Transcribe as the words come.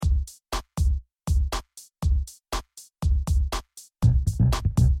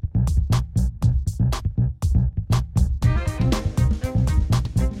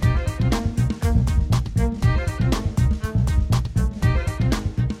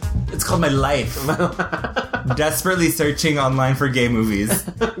called my life. Desperately searching online for gay movies.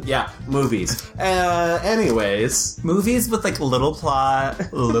 Yeah, movies. Anyways. Movies with, like, little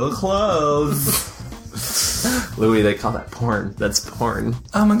plot, little clothes. Louis, they call that porn. That's porn.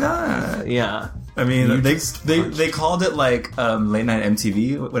 Oh my god. Yeah. I mean, they called it, like, late night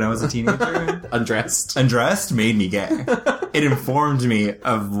MTV when I was a teenager. Undressed made me gay. It informed me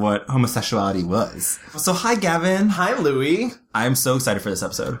of what homosexuality was. So, hi, Gavin. Hi, Louis. I'm so excited for this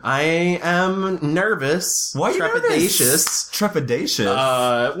episode. I am nervous. Why are you trepidatious?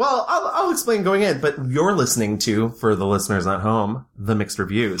 Trepidatious? Well, I'll explain going in, but you're listening to, for the listeners at home, The Mixed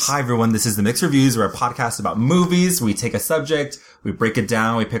Reviews. Hi, everyone. This is The Mixed Reviews. We're a podcast about movies. We take a subject, we break it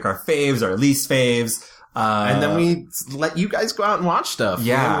down, we pick our faves, our least faves. And then we let you guys go out and watch stuff.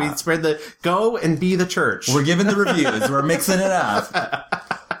 Yeah. And we spread go and be the church. We're giving the reviews. We're mixing it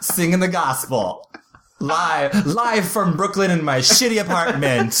up. Singing the gospel. Live from Brooklyn in my shitty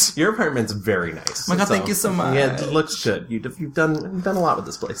apartment. Your apartment's very nice. Oh my god, thank you so much. Yeah, it looks good. You've done a lot with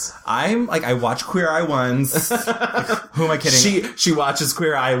this place. I watch Queer Eye once. Who am I kidding? She watches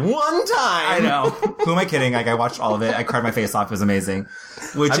Queer Eye one time. I know. Who am I kidding? I watched all of it. I cried my face off. It was amazing.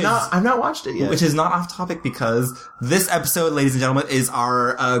 I've not watched it yet. Which is not off topic because this episode, ladies and gentlemen, is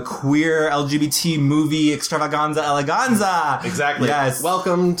our queer LGBT movie extravaganza eleganza. Exactly. Yes.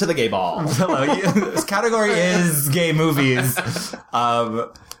 Welcome to the gay ball. Hello. This category is gay movies.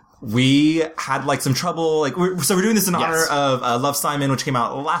 We had some trouble. So we're doing this in honor of Love, Simon, which came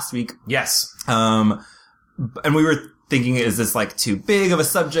out last week. Yes. And we were thinking, is this too big of a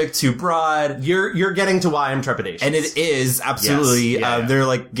subject, too broad? You're getting to why I'm trepidatious. And it is, absolutely. Yes.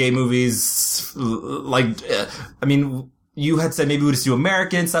 They're gay movies, I mean, you had said maybe we just do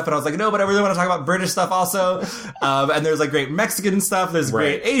American stuff, and I was like, no, but I really want to talk about British stuff also. And there's great Mexican stuff, there's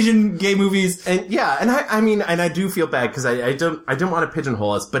great Asian gay movies. And yeah, and I do feel bad because I don't want to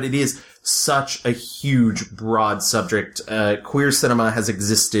pigeonhole us, but it is such a huge, broad subject. Queer cinema has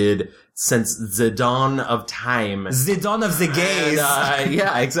existed since the dawn of time. The dawn of the gays. And,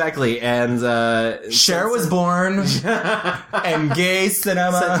 yeah, exactly. And Cher was born. And gay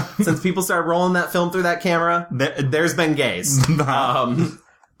cinema. Since people started rolling that film through that camera, there's been gays.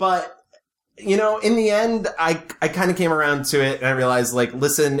 But, in the end, I kind of came around to it and I realized,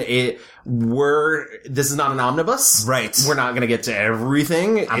 listen, this is not an omnibus. Right. We're not going to get to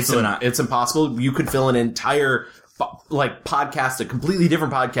everything. Absolutely not. It's impossible. You could fill an entire, podcast, a completely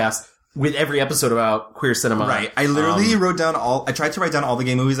different podcast, with every episode about queer cinema. Right. I literally I tried to write down all the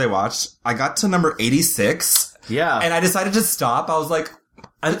gay movies I watched. I got to number 86. Yeah. And I decided to stop. I was like,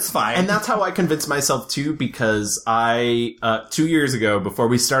 it's fine. And that's how I convinced myself too, because 2 years ago, before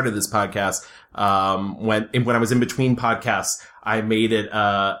we started this podcast, when I was in between podcasts, I made it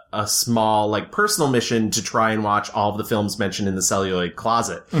a small personal mission to try and watch all of the films mentioned in The Celluloid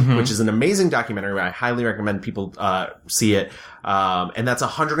Closet, which is an amazing documentary. I highly recommend people see it. And that's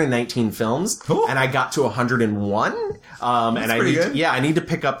 119 films. Cool. And I got to 101. And I need to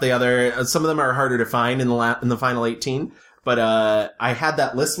pick up the other. Some of them are harder to find in the final 18. But I had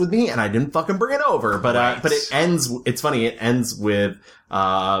that list with me, and I didn't fucking bring it over. But but it ends. It's funny. It ends with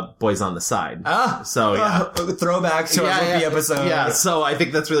Boys on the Side. So yeah, throwback to our movie episode. Yeah. So I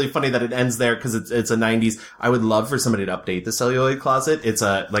think that's really funny that it ends there because it's a 90s. I would love for somebody to update The Celluloid Closet. It's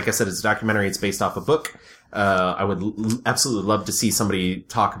like I said, it's a documentary. It's based off a book. I would absolutely love to see somebody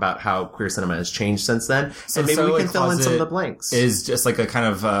talk about how queer cinema has changed since then. So and maybe we can fill in some of the blanks. Is just a kind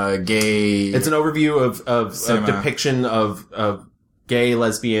of gay... It's an overview of depiction of gay,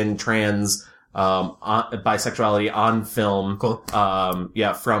 lesbian, trans, bisexuality on film. Cool.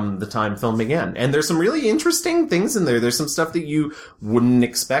 From the time film began. And there's some really interesting things in there. There's some stuff that you wouldn't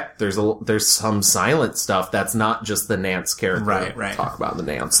expect. There's some silent stuff that's not just the Nance character. Right. Talk about the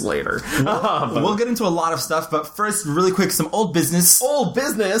Nance later. We'll get into a lot of stuff, but first, really quick, some old business. Old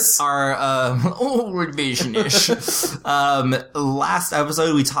business! Our, old vision-ish. Last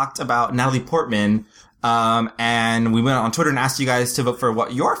episode, we talked about Natalie Portman. And we went on Twitter and asked you guys to vote for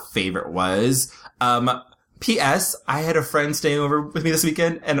what your favorite was. P.S. I had a friend staying over with me this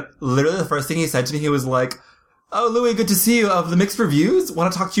weekend, and literally the first thing he said to me, he was like, "Oh, Louis, good to see you. Of The Mixed Reviews,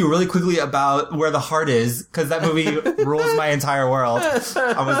 want to talk to you really quickly about Where the Heart Is, because that movie rules my entire world."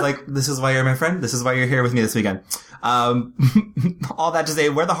 I was like, this is why you're my friend. This is why you're here with me this weekend. All that to say,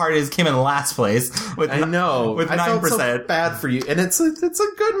 Where the Heart Is came in last place with 9%. I felt so bad for you, and it's a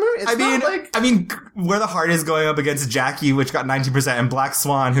good movie. I mean, Where the Heart Is going up against Jackie, which got 19%, and Black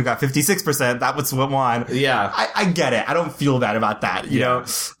Swan, who got 56%. That was what won. Yeah, I get it. I don't feel bad about that, you know.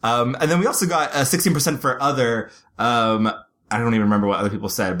 And then we also got 16% for other. I don't even remember what other people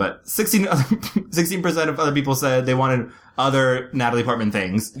said, but 16% of other people said they wanted other Natalie Portman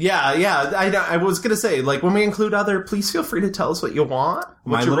things. Yeah. I was gonna say, like, when we include other, please feel free to tell us what you want.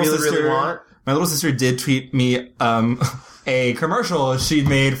 What you really want. My little sister did tweet me, a commercial she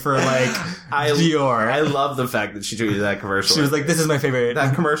made for, like, Dior. I love the fact that she tweeted that commercial. She was like, this is my favorite.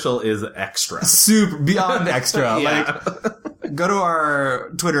 That commercial is extra. Super, beyond extra. Yeah. Like, go to our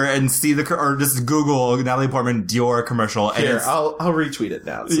Twitter and see or just Google Natalie Portman Dior commercial. And Here, I'll retweet it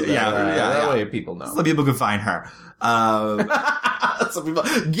now. So that way people know. So people can find her. Some people,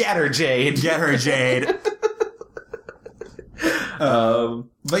 get her, Jade. Get her, Jade.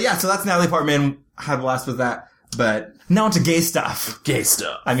 But yeah, so that's Natalie Portman. Had a blast with that. But now into gay stuff. Gay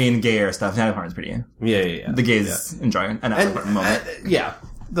stuff. I mean, gayer stuff. Natalie Portman's pretty. Yeah. The gays enjoy a Natalie Portman moment.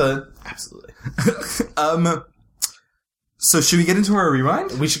 Absolutely. So should we get into our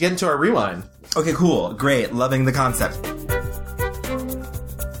rewind? We should get into our rewind. Okay, cool. Great. Loving the concept.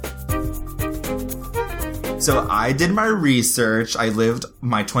 So I did my research. I lived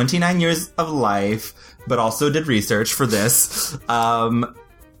my 29 years of life, but also did research for this.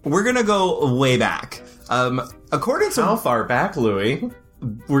 We're gonna go way back. According to... How far back, Louis?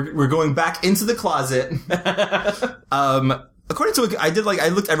 We're going back into the closet. According to... I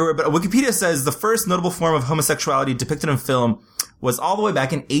looked everywhere, but Wikipedia says the first notable form of homosexuality depicted in film was all the way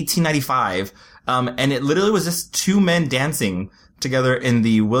back in 1895. And it literally was just two men dancing together in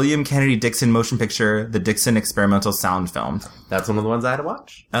the William Kennedy Dixon motion picture, the Dixon Experimental Sound Film. That's one of the ones I had to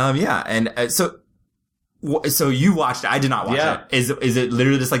watch. Yeah. And so you watched it. I did not watch it. Is it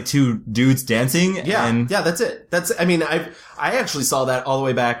literally just like two dudes dancing? Yeah. That's it. I actually saw that all the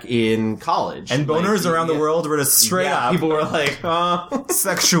way back in college. And boners around the world were just straight up. People were like,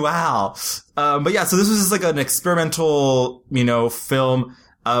 sexual. But yeah, so this was just like an experimental, film.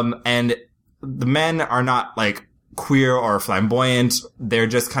 And the men are not like queer or flamboyant. They're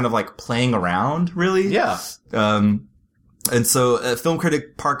just kind of like playing around, really. Yeah. And so, film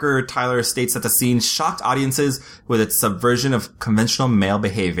critic Parker Tyler states that the scene shocked audiences with its subversion of conventional male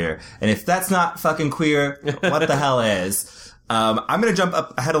behavior. And if that's not fucking queer, what the hell is? I'm gonna jump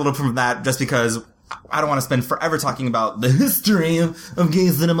up ahead a little from that just because I don't want to spend forever talking about the history of gay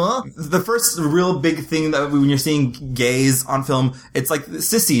cinema. The first real big thing that when you're seeing gays on film, it's like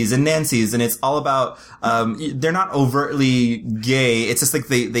sissies and Nancys, and it's all about, they're not overtly gay. It's just like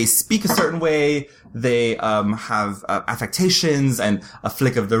they speak a certain way. They, have, affectations and a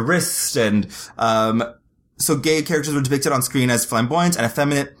flick of the wrist. And, so gay characters were depicted on screen as flamboyant and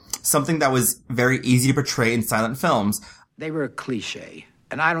effeminate, something that was very easy to portray in silent films. They were a cliche.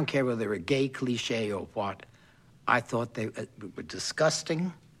 And I don't care whether they were a gay cliche or what. I thought they were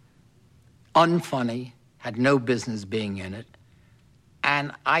disgusting, unfunny, had no business being in it.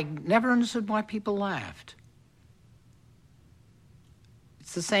 And I never understood why people laughed.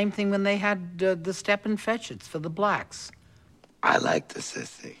 It's the same thing when they had the Step and Fetch It's for the blacks. I like the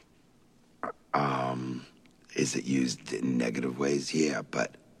sissy. Is it used in negative ways? Yeah,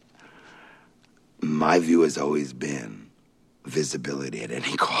 but my view has always been visibility at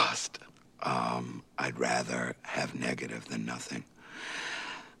any cost. I'd rather have negative than nothing.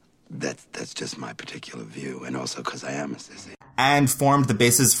 That's just my particular view, and also because I am a sissy. And formed the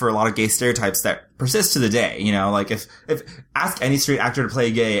basis for a lot of gay stereotypes that persist to the day. Like if ask any straight actor to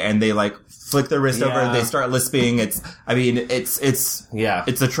play gay and they like flick their wrist over and they start lisping, it's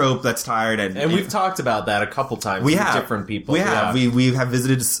a trope that's tired. And we've talked about that a couple times with different people. We have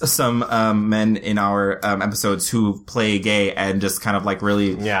visited some men in our episodes who play gay and just kind of like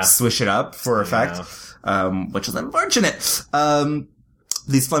really swish it up for effect, which is unfortunate.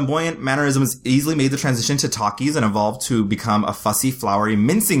 These flamboyant mannerisms easily made the transition to talkies and evolved to become a fussy, flowery,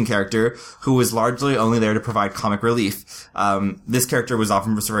 mincing character who was largely only there to provide comic relief. This character was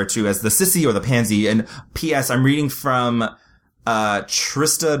often referred to as the sissy or the pansy. And P.S. I'm reading from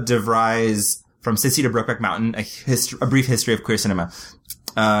Trista DeVries from Sissy to Brokeback Mountain, a brief history of queer cinema.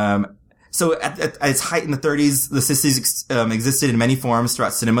 So at its height in the 30s, the sissies existed in many forms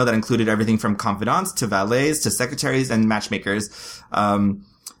throughout cinema that included everything from confidants to valets to secretaries and matchmakers.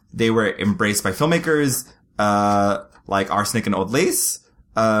 They were embraced by filmmakers like Arsenic and Old Lace,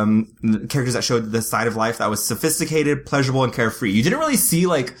 characters that showed the side of life that was sophisticated, pleasurable, and carefree. You didn't really see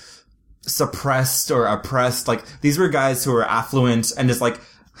like suppressed or oppressed. Like these were guys who were affluent and just like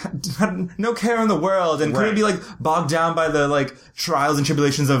had no care in the world and couldn't be like bogged down by the like trials and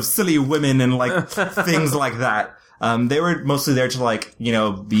tribulations of silly women and like things like that. They were mostly there to like,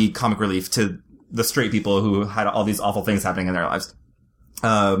 be comic relief to the straight people who had all these awful things happening in their lives.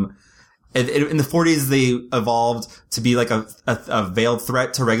 in the 40s, they evolved to be like a veiled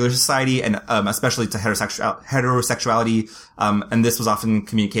threat to regular society and, especially to heterosexuality. And this was often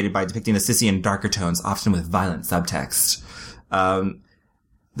communicated by depicting the sissy in darker tones, often with violent subtext.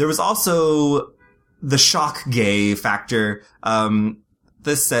 There was also the shock gay factor.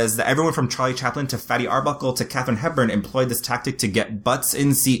 This says that everyone from Charlie Chaplin to Fatty Arbuckle to Katharine Hepburn employed this tactic to get butts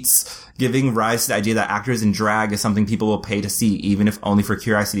in seats, giving rise to the idea that actors in drag is something people will pay to see, even if only for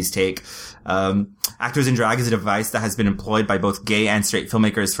curiosity's sake. Actors in drag is a device that has been employed by both gay and straight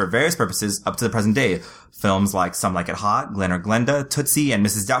filmmakers for various purposes up to the present day. Films like Some Like It Hot, Glen or Glenda, Tootsie, and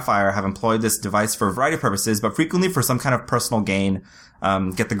Mrs. Doubtfire have employed this device for a variety of purposes, but frequently for some kind of personal gain.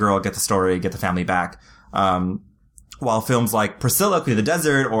 Get the girl, get the story, get the family back. While films like Priscilla, Queen of the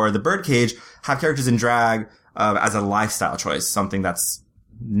Desert, or The Birdcage have characters in drag as a lifestyle choice, something that's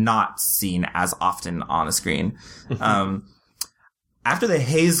not seen as often on the screen. After the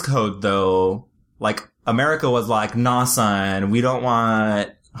Hays Code, though, like, America was like, nah, son, we don't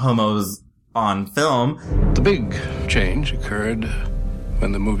want homos on film. The big change occurred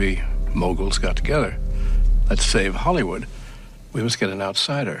when the movie moguls got together. Let's save Hollywood. We must get an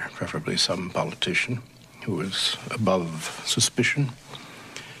outsider, preferably some politician who was above suspicion.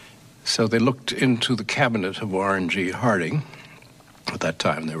 So they looked into the cabinet of Warren G. Harding. At that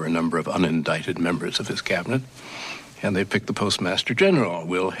time, there were a number of unindicted members of his cabinet, and they picked the Postmaster General,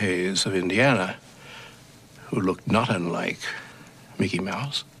 Will Hayes of Indiana, who looked not unlike Mickey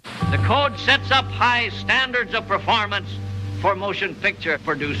Mouse. The code sets up high standards of performance for motion picture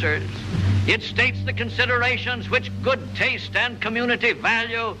producers. It states the considerations which good taste and community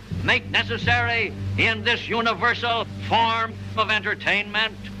value make necessary in this universal form of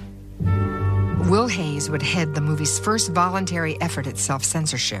entertainment. Will Hayes would head the movie's first voluntary effort at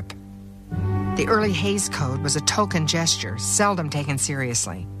self-censorship. The early Hays Code was a token gesture, seldom taken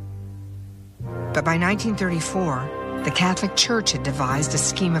seriously. But by 1934, the Catholic Church had devised a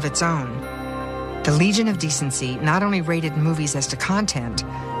scheme of its own. The Legion of Decency not only rated movies as to content,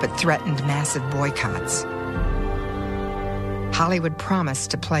 but threatened massive boycotts. Hollywood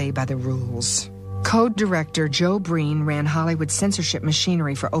promised to play by the rules. Code director Joe Breen ran Hollywood's censorship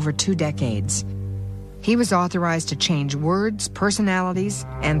machinery for over 2 decades. He was authorized to change words, personalities,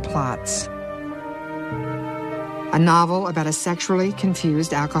 and plots. A novel about a sexually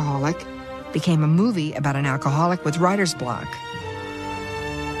confused alcoholic became a movie about an alcoholic with writer's block.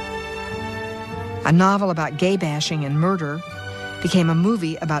 A novel about gay bashing and murder became a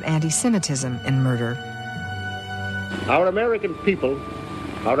movie about anti-Semitism and murder. Our American people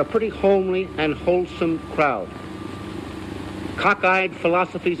are a pretty homely and wholesome crowd. Cockeyed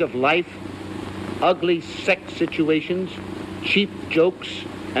philosophies of life, ugly sex situations, cheap jokes,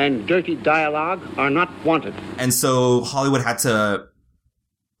 and dirty dialogue are not wanted. And so Hollywood had to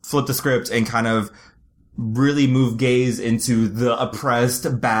flip the script and kind of really move gays into the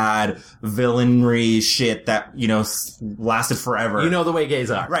oppressed, bad, villainry shit that, you know, lasted forever. You know the way gays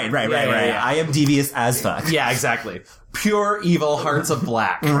are. Right. Yeah. I am devious as fuck. Yeah, exactly. Pure evil hearts of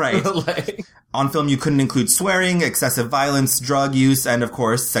black. Right. Like, on film, you couldn't include swearing, excessive violence, drug use, and of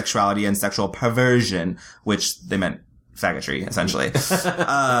course, sexuality and sexual perversion, which they meant faggotry, essentially.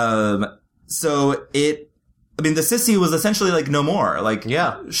 The sissy was essentially like no more. Like,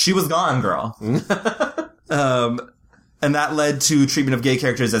 yeah, she was gone, girl. And that led to treatment of gay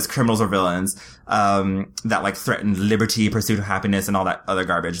characters as criminals or villains, that like threatened liberty, pursuit of happiness, and all that other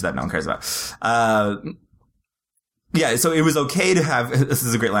garbage that no one cares about. So it was okay to have, this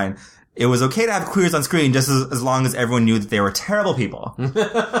is a great line, it was okay to have queers on screen just as long as everyone knew that they were terrible people.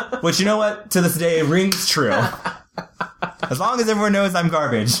 Which, you know what, to this day rings true. As long as everyone knows I'm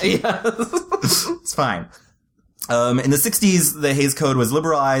garbage. Yeah. It's fine. In the 60s, the Hays Code was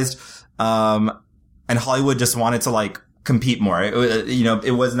liberalized, and Hollywood just wanted to, like, compete more.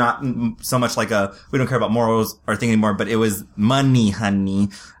 It was not so much like we don't care about morals or thing anymore, but it was money, honey.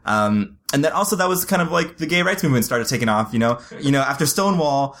 And then also that was kind of like the gay rights movement started taking off, after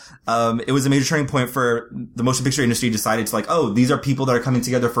Stonewall, it was a major turning point for the motion picture industry decided to like, oh, these are people that are coming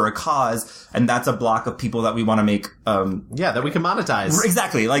together for a cause, and that's a block of people that we want to make, that we can monetize.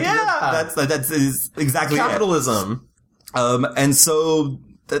 Exactly. Like, that's exactly capitalism. And so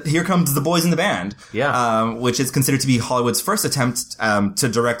here comes The Boys in the Band. Yeah. Which is considered to be Hollywood's first attempt, to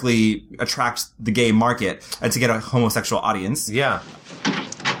directly attract the gay market and to get a homosexual audience. Yeah.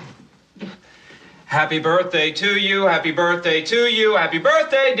 Happy birthday to you, happy birthday to you, happy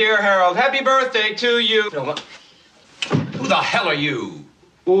birthday, dear Harold, happy birthday to you. Who the hell are you?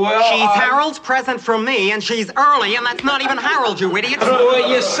 Well, she's Harold's present from me, and she's early, and that's not even Harold, you idiot.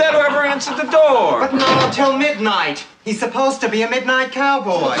 Well, you said whoever answered the door. But not until midnight. He's supposed to be a midnight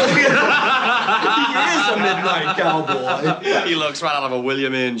cowboy. He is a midnight cowboy. He looks right out of a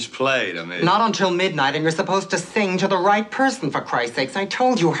William Inge play to me. Not until midnight, and you're supposed to sing to the right person, for Christ's sakes. I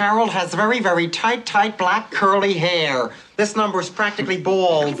told you, Harold has very, very tight black curly hair. This number's practically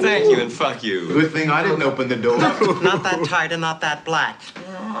bald. Thank you and fuck you. Good thing I didn't open the door. Not that tight and not that black.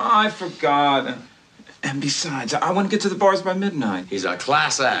 I forgot. And besides, I want to get to the bars by midnight. He's a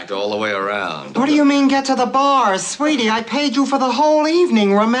class act all the way around. What do you mean, get to the bars? Sweetie, I paid you for the whole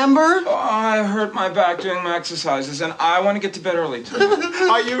evening, remember? Oh, I hurt my back doing my exercises, and I want to get to bed early, too.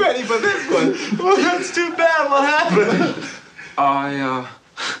 Are you ready for this one? Well, that's too bad. What happened?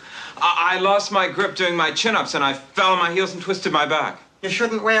 I lost my grip doing my chin-ups, and I fell on my heels and twisted my back. You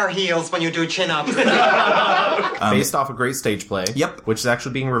shouldn't wear heels when you do chin-ups. Based off a great stage play. Yep. Which is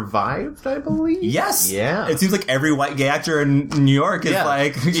actually being revived, I believe. Yes. Yeah. It seems like every white gay actor in New York is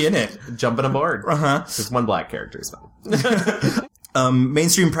like in it. Jumping aboard. Uh-huh. Just one black character is fine.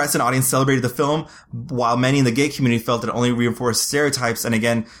 Mainstream press and audience celebrated the film, while many in the gay community felt it only reinforced stereotypes and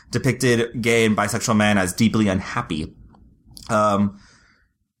again depicted gay and bisexual men as deeply unhappy.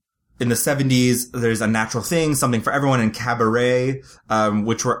 In the 70s, there's A Natural Thing, Something for Everyone, and Cabaret,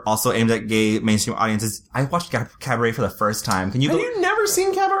 which were also aimed at gay mainstream audiences. I watched Cabaret for the first time. Have you never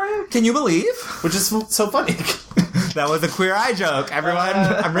seen Cabaret? Can you believe? Which is so funny. That was a Queer Eye joke, everyone.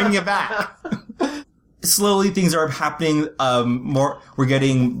 I'm bringing it back. Slowly things are happening, more, we're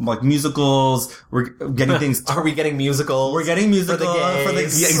getting like musicals, we're getting things. Are we getting musicals? We're getting musicals for the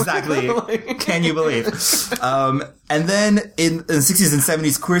gays. Yeah, exactly. Can you believe? And then in the 60s and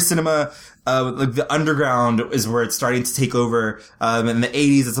 70s, queer cinema, like the underground is where it's starting to take over. In the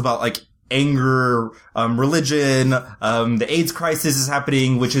 80s, it's about like anger, religion, the AIDS crisis is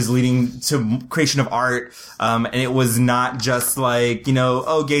happening, which is leading to creation of art. And it was not just like,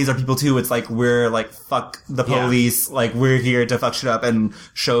 oh, gays are people too. It's like, we're like, fuck the police. Yeah. Like, we're here to fuck shit up and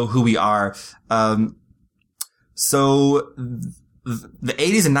show who we are. So the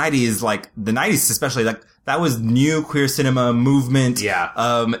 80s and 90s, like the 90s especially, like that was new queer cinema movement. Yeah.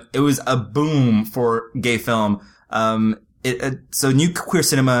 It was a boom for gay film. So new queer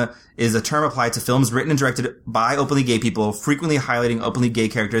cinema is a term applied to films written and directed by openly gay people, frequently highlighting openly gay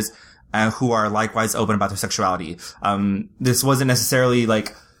characters who are likewise open about their sexuality. This wasn't necessarily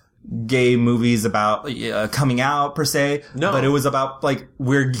like gay movies about coming out per se, no, but it was about like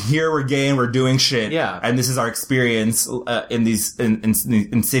we're here, we're gay, and we're doing shit. Yeah, and this is our experience in these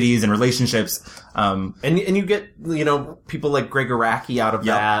in cities and relationships. And you get people like Greg Araki out of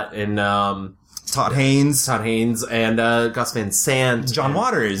that, and Todd Haynes, and Gus Van Sant, John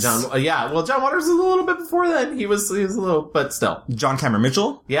Waters. John Waters is a little bit before then. He was a little, but still. John Cameron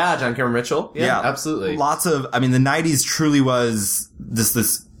Mitchell. Yeah, John Cameron Mitchell. Yeah, absolutely. Lots of. I mean, the 90s truly was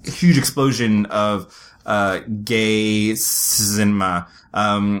this huge explosion of gay cinema.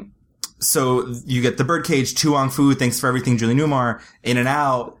 So you get The Birdcage, To Wong Foo, Thanks for Everything, Julie Newmar, In and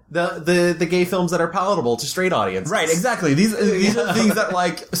Out. The gay films that are palatable to straight audiences. Right, exactly. These are the things that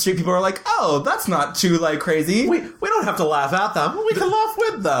like straight people are like, oh, that's not too like crazy. We don't have to laugh at them. We can laugh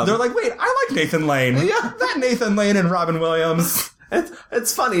with them. They're like, wait, I like Nathan Lane. Yeah, that Nathan Lane and Robin Williams.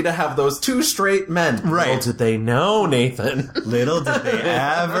 It's funny to have those two straight men. Right. Little did they know, Nathan. Little did they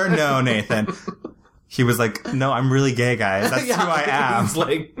ever know, Nathan. He was like, no, I'm really gay, guys. That's who I am.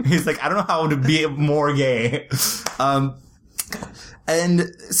 He's like, I don't know how to be more gay.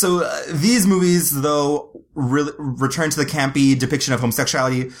 And so these movies, though, really return to the campy depiction of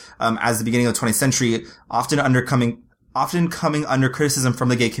homosexuality as the beginning of the 20th century, often coming under criticism from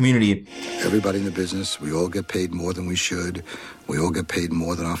the gay community. Everybody in the business, we all get paid more than we should. We all get paid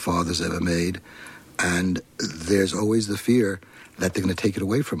more than our fathers ever made. And there's always the fear that they're going to take it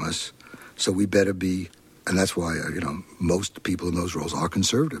away from us. So we better be, and that's why, most people in those roles are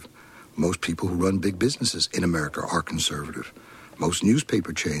conservative. Most people who run big businesses in America are conservative. Most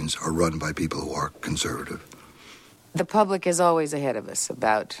newspaper chains are run by people who are conservative. The public is always ahead of us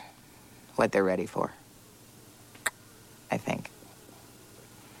about what they're ready for, I think.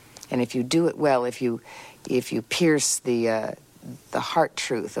 And if you do it well, if you pierce the heart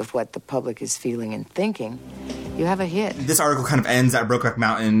truth of what the public is feeling and thinking, you have a hit. This article kind of ends at Brokeback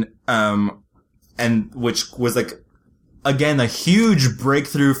Mountain, and which was like, again, a huge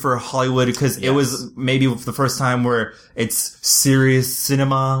breakthrough for Hollywood because it was maybe the first time where it's serious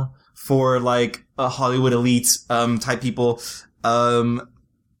cinema for like a Hollywood elite type people. And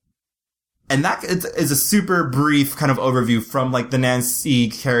that is a super brief kind of overview from like the Nancy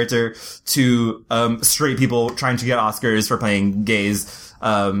character to straight people trying to get Oscars for playing gays.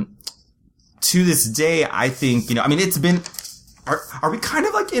 To this day, I think, it's been Are we kind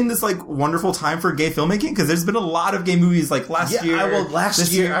of like in this like wonderful time for gay filmmaking? Because there's been a lot of gay movies like last year.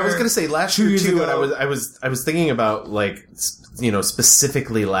 Last year, I was going to say last year too, ago. and I was thinking about like,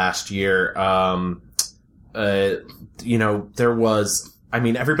 specifically last year, there was,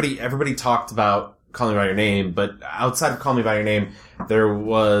 everybody talked about Call Me By Your Name, but outside of Call Me By Your Name, there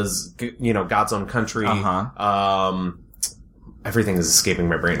was, God's Own Country, everything is escaping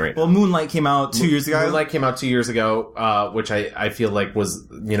my brain right now. Well, Moonlight came out 2 years ago. Moonlight came out 2 years ago, which I feel like was,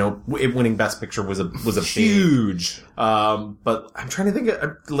 it winning Best Picture was a huge. But I'm trying to think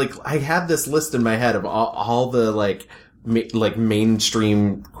of, I had this list in my head of all the,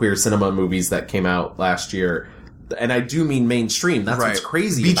 mainstream queer cinema movies that came out last year. And I do mean mainstream. That's what's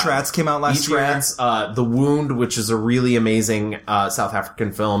crazy. Beach Rats came out last year. Beach Rats, The Wound, which is a really amazing, South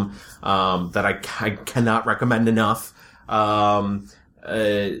African film, that I cannot recommend enough. 2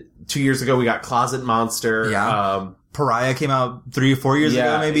 years ago we got Closet Monster. Yeah. Pariah came out 3 or 4 years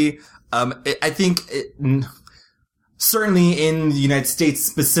ago, maybe. I think certainly in the United States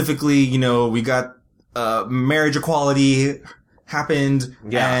specifically, we got, marriage equality happened,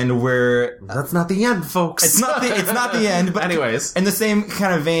 and that's not the end, folks. It's not the end, but anyways, in the same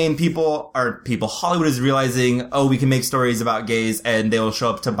kind of vein, Hollywood is realizing, we can make stories about gays and they'll show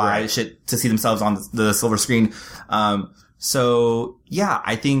up to buy shit to see themselves on the silver screen. So yeah,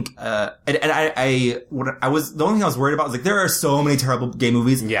 I think, the only thing I was worried about was like, there are so many terrible gay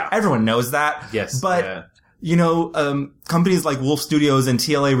movies. Yeah. Everyone knows that. Yes. But, companies like Wolf Studios and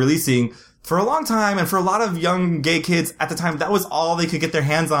TLA releasing for a long time, and for a lot of young gay kids at the time, that was all they could get their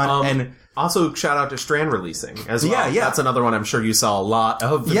hands on. And also, shout out to Strand releasing as well. Yeah. That's another one I'm sure you saw a lot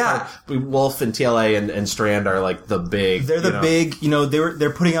of. Wolf and TLA and Strand are like the big. They're the big.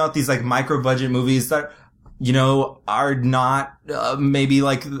 They're putting out these like micro budget movies that, are not maybe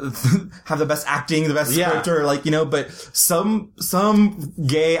like have the best acting, the best script, or like but some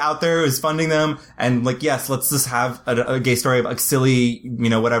gay out there is funding them, and like, yes, let's just have a gay story of like silly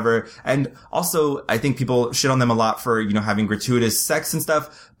whatever. And also, I think people shit on them a lot for having gratuitous sex and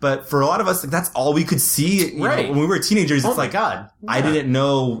stuff, but for a lot of us, like, that's all we could see when we were teenagers. It's like, God, I didn't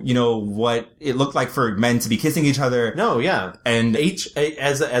know what it looked like for men to be kissing each other. No, yeah. And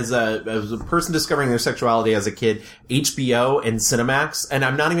as a person discovering their sexuality as a kid, HBO and Cinemax, and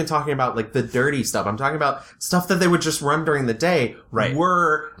I'm not even talking about like the dirty stuff. I'm talking about stuff that they would just run during the day. Right.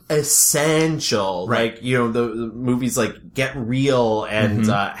 Were essential. Right. Like, the movies like Get Real and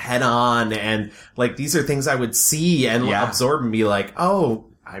Head On, and like these are things I would see and absorb and be like, oh,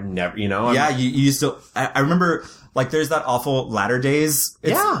 I'm never, you used to, I remember, like, there's that awful Latter Days.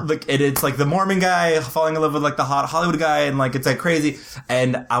 It's like the Mormon guy falling in love with like the hot Hollywood guy, and like, it's like crazy.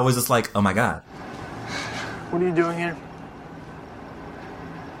 And I was just like, oh my God. What are you doing here?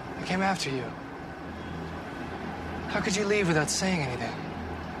 I came after you. How could you leave without saying anything?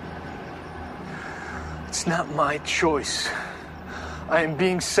 It's not my choice. I am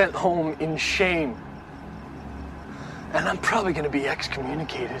being sent home in shame. And I'm probably going to be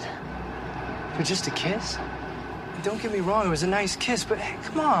excommunicated. For just a kiss? Don't get me wrong, it was a nice kiss, but hey,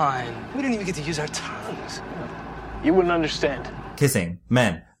 come on. We didn't even get to use our tongues. You wouldn't understand. Kissing,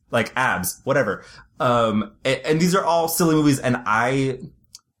 men, like abs, whatever. And these are all silly movies, and I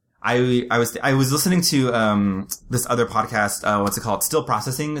was listening to this other podcast, what's it called? Still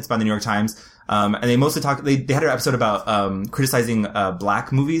Processing. It's by the New York Times. And they mostly they had an episode about criticizing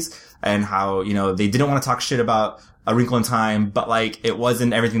black movies, and how, they didn't want to talk shit about A Wrinkle in Time, but like it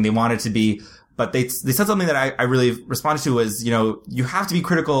wasn't everything they wanted to be. But they said something that I really responded to was, you have to be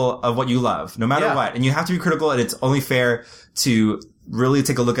critical of what you love, no matter what. And you have to be critical, and it's only fair to really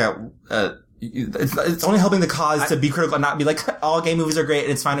take a look at, it's only helping the cause to be critical and not be like, all gay movies are great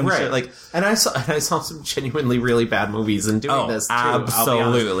and it's fine and we should, like. And I saw some genuinely really bad movies in doing this too.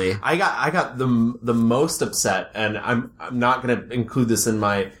 Absolutely. I got the most upset, and I'm not going to include this in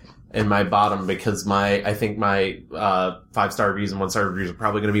my bottom, because I think my 5-star reviews and 1-star reviews are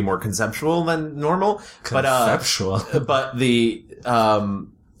probably going to be more conceptual than normal. Conceptual. But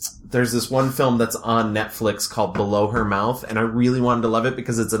there's this one film that's on Netflix called Below Her Mouth, and I really wanted to love it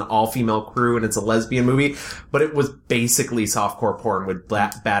because it's an all-female crew and it's a lesbian movie, but it was basically softcore porn with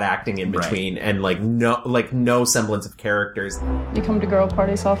bad acting in between, and no semblance of characters. You come to girl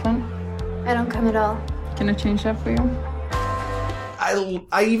parties often? I don't come at all. Can I change that for you?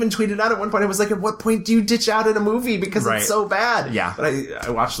 I even tweeted out at one point, I was like, at what point do you ditch out in a movie because it's so bad? Yeah. But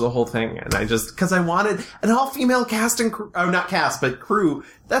I watched the whole thing, and because I wanted an all-female cast and crew, not cast, but crew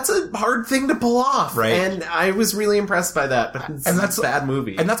that's a hard thing to pull off. Right. And I was really impressed by that. But and that's a bad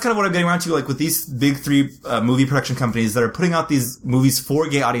movie. And that's kind of what I'm getting around to, like with these big three movie production companies that are putting out these movies for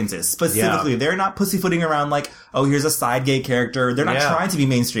gay audiences. Specifically, they're not pussyfooting around like, oh, here's a side gay character. They're not trying to be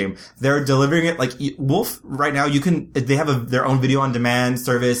mainstream. They're delivering it like Wolf right now. They have their own video on demand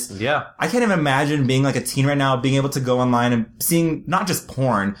service. Yeah. I can't even imagine being like a teen right now, being able to go online and seeing not just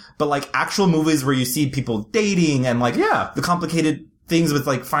porn, but like actual movies where you see people dating and like the complicated things with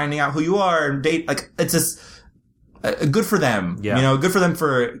like finding out who you are and date. Like it's just good for them. You know, good for them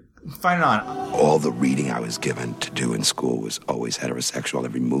for finding on. All the reading I was given to do in school was always heterosexual.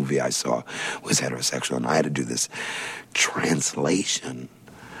 Every movie I saw was heterosexual, and I had to do this translation.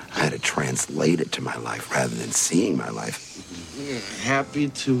 I had to translate it to my life rather than seeing my life. Happy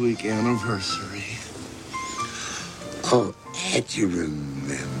 2-week anniversary. Oh, Ed, you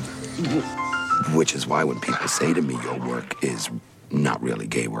remember. Which is why when people say to me, your work is not really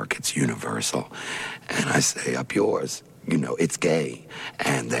gay work, it's universal. And I say, up yours, you know, it's gay.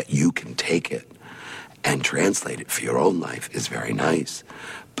 And that you can take it and translate it for your own life is very nice.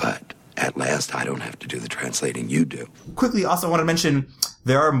 But at last, I don't have to do the translating, you do. Quickly, also want to mention,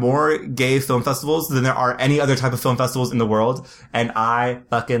 there are more gay film festivals than there are any other type of film festivals in the world. And I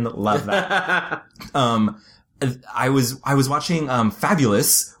fucking love that. I was watching,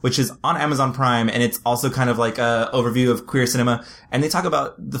 Fabulous, which is on Amazon Prime, and it's also kind of like a overview of queer cinema. And they talk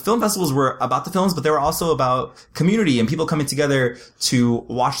about the film festivals were about the films, but they were also about community and people coming together to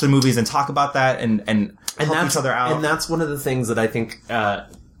watch the movies and talk about that and help each other out. And that's one of the things that I think,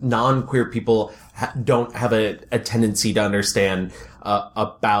 non-queer people don't have a tendency to understand,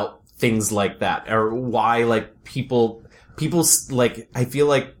 about things like that, or why, like, people, like, I feel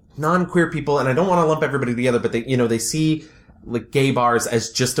like, non-queer people, and I don't want to lump everybody together, but they see like gay bars as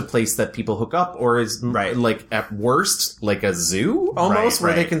just a place that people hook up, or is like at worst like a zoo almost,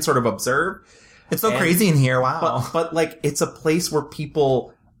 where they can sort of observe. It's so crazy in here. Wow. But like it's a place where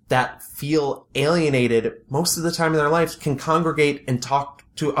people that feel alienated most of the time in their lives can congregate and talk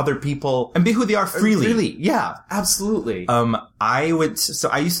to other people and be who they are freely. Yeah, absolutely. I used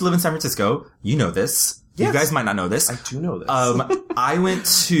to live in San Francisco. You know this. Yes. You guys might not know this. I do know this. I went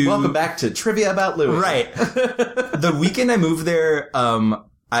to... Welcome back to Trivia About Louis. Right. The weekend I moved there,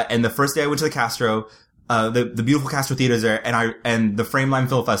 and the first day I went to the Castro, the beautiful Castro Theater is there, and the Frameline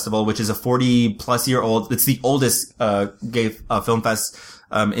Film Festival, which is a 40-plus year old, it's the oldest, gay, film fest,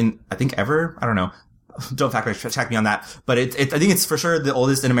 in, I think ever? I don't know. Don't check me on that. But I think it's for sure the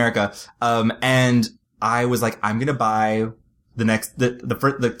oldest in America. And I was like, I'm gonna buy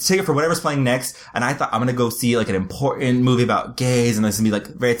the ticket for whatever's playing next, and I thought I'm gonna go see like an important movie about gays, and this is gonna be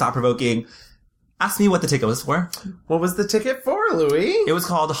like very thought provoking. Ask me what the ticket was for. What was the ticket for, Louis? It was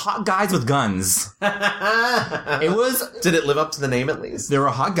called Hot Guys with Guns. It was. Did it live up to the name at least? There were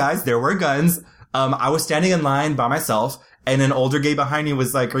hot guys. There were guns. I was standing in line by myself, and an older gay behind me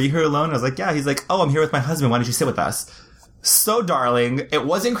was like, "Are you here alone?" I was like, "Yeah." He's like, "Oh, I'm here with my husband. Why don't you sit with us?" So darling. It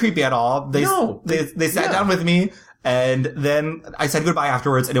wasn't creepy at all. They sat down with me. And then I said goodbye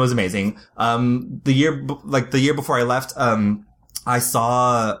afterwards, and it was amazing. The year before I left, I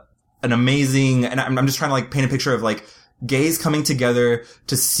saw an amazing, and I'm just trying to like paint a picture of like gays coming together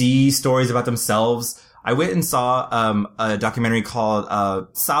to see stories about themselves. I went and saw, a documentary called,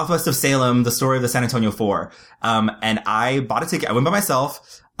 Southwest of Salem, the story of the San Antonio Four. And I bought a ticket. I went by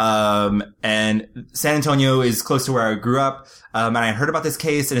myself. And San Antonio is close to where I grew up. And I heard about this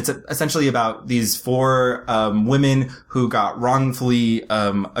case, and it's essentially about these four, women who got wrongfully,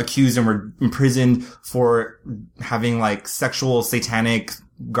 accused and were imprisoned for having like sexual satanic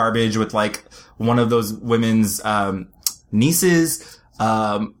garbage with like one of those women's, nieces.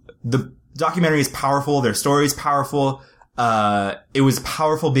 The documentary is powerful. Their story is powerful. It was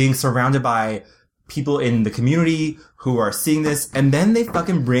powerful being surrounded by people in the community who are seeing this, and then they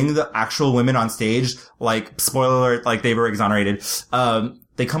fucking bring the actual women on stage, like, spoiler alert, like they were exonerated.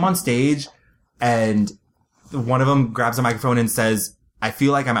 They come on stage, and one of them grabs a microphone and says, "I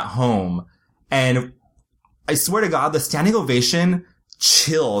feel like I'm at home." And I swear to God, the standing ovation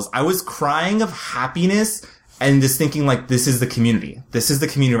chills. I was crying of happiness and just thinking like, this is the community. This is the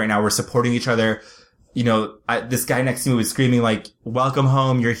community right now. We're supporting each other. You know, this guy next to me was screaming like, "Welcome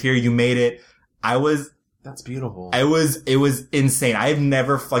home. You're here. You made it." That's beautiful. It was insane. I've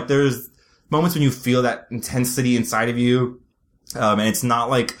never, like, there's moments when you feel that intensity inside of you. And it's not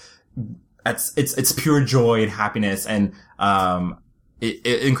like, it's pure joy and happiness. And,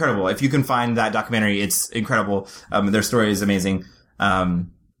 incredible. If you can find that documentary, it's incredible. Their story is amazing.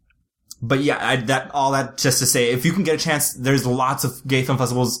 But yeah, all that just to say, if you can get a chance, there's lots of gay film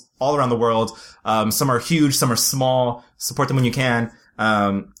festivals all around the world. Some are huge, some are small. Support them when you can.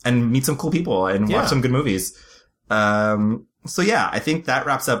 and meet some cool people and watch some good movies. So yeah, I think that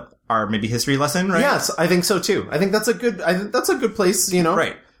wraps up our maybe history lesson, right? Yes, I think so too. I think that's a good place, you know?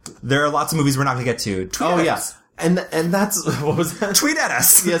 Right. There are lots of movies we're not going to get to. Tweet at us. And that's, what was that? Tweet at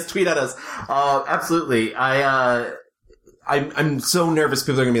us. Yes, tweet at us. Absolutely. I'm so nervous.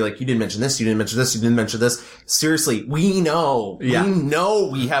 People are going to be like, you didn't mention this, you didn't mention this, you didn't mention this. Seriously, we know. Yeah. We know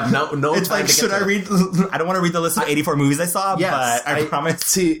we have no it's time like, to get should I read, I don't want to read the list of 84 movies I saw, but I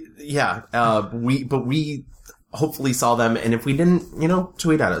promise. We hopefully saw them, and if we didn't,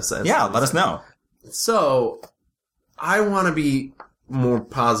 tweet at us. Let us know. So, I want to be more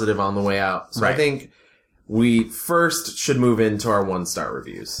positive on the way out. So I think we first should move into our 1-star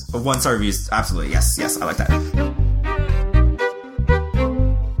reviews. 1-star reviews, absolutely. Yes, I like that.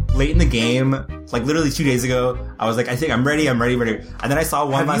 Late in the game, like literally 2 days ago, I was like, I think I'm ready. And then I saw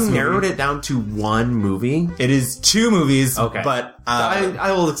one last movie. Have you narrowed it down to one movie? It is 2 movies. Okay. But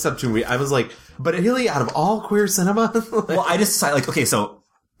I will accept 2 movies. I was like, but really, out of all queer cinema? Well, I just decided, okay, so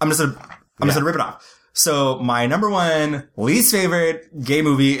I'm just gonna rip it off. So my number 1 least favorite gay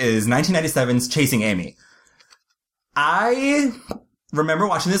movie is 1997's Chasing Amy. I remember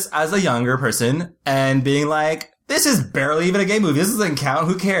watching this as a younger person and being like, this is barely even a gay movie. This doesn't count.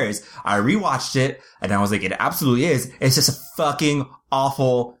 Who cares? I rewatched it and I was like, it absolutely is. It's just a fucking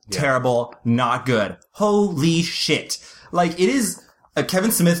awful, terrible, not good. Holy shit. Like, it is,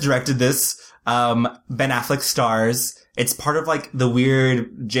 Kevin Smith directed this. Ben Affleck stars. It's part of like the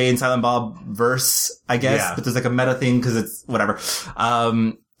weird Jay and Silent Bob verse, I guess, but there's like a meta thing because it's whatever.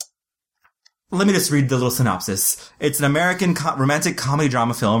 Let me just read the little synopsis. It's an American romantic comedy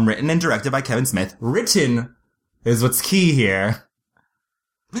drama film written and directed by Kevin Smith. Written is what's key here.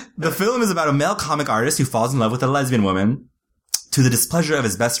 The film is about a male comic artist who falls in love with a lesbian woman to the displeasure of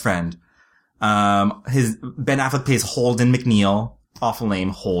his best friend. Ben Affleck plays Holden McNeil. Awful name,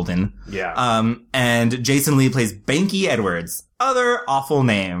 Holden. Yeah. And Jason Lee plays Banky Edwards. Other awful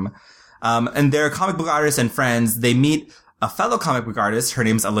name. And they're comic book artists and friends. They meet a fellow comic book artist. Her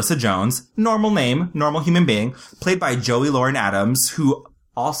name's Alyssa Jones. Normal name, normal human being. Played by Joey Lauren Adams, who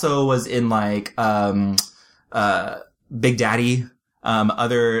also was in like, Big Daddy,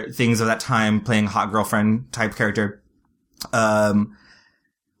 other things of that time, playing hot girlfriend type character.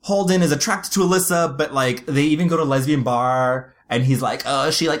 Holden is attracted to Alyssa, but like, they even go to a lesbian bar. And he's like,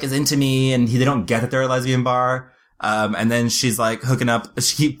 oh, she like is into me. And they don't get that they're a lesbian bar. And then she's like hooking up.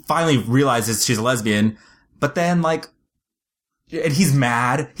 He finally realizes she's a lesbian. But then like, and he's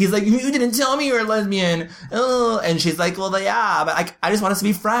mad. He's like, you didn't tell me you're a lesbian. Oh, and she's like, well, yeah, but I just want us to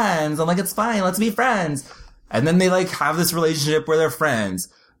be friends. I'm like, it's fine. Let's be friends. And then they like have this relationship where they're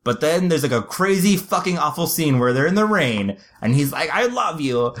friends. But then there's like a crazy fucking awful scene where they're in the rain. And he's like, I love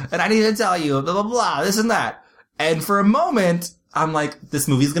you. And I need to tell you, blah, blah, blah, this and that. And for a moment, I'm like, this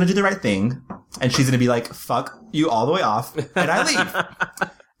movie's gonna do the right thing. And she's gonna be like, fuck you all the way off. And I leave.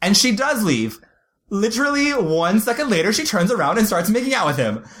 And she does leave. Literally 1 second later, she turns around and starts making out with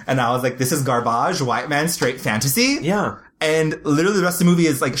him. And I was like, this is garbage, white man, straight fantasy. Yeah. And literally the rest of the movie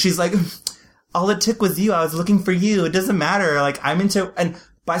is like, she's like, all it took was you. I was looking for you. It doesn't matter. Like, I'm into, and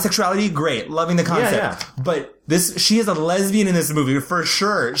bisexuality, great. Loving the concept. Yeah. But she is a lesbian in this movie for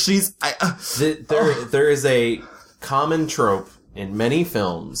sure. There is a common trope in many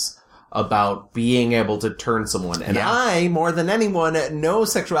films about being able to turn someone. And I, more than anyone, know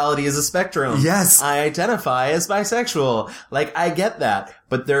sexuality is a spectrum. Yes. I identify as bisexual. Like, I get that.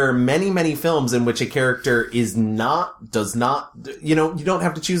 But there are many, many films in which a character does not, you don't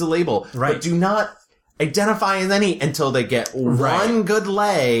have to choose a label. Right. But do not identify as any until they get one good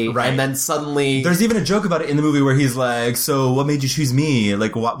lay. Right. And then suddenly... There's even a joke about it in the movie where he's like, so what made you choose me?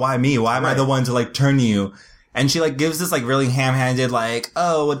 Like, why me? Why am I the one to like turn you? And she like gives this like really ham-handed like,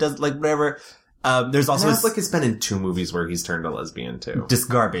 oh, it does like whatever. There's also Affleck has been in 2 movies where he's turned a lesbian too. Just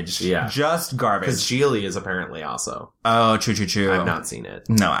garbage. Yeah. Just garbage. Because Geely is apparently also. Oh, true. I've not seen it.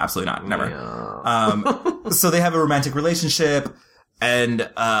 No, absolutely not. Never. Yeah. So they have a romantic relationship and,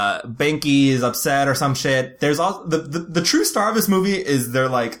 Banky is upset or some shit. There's also, the true star of this movie is their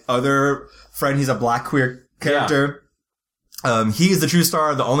like other friend. He's a black queer character. Yeah. He is the true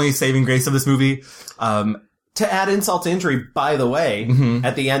star, the only saving grace of this movie. To add insult to injury, by the way,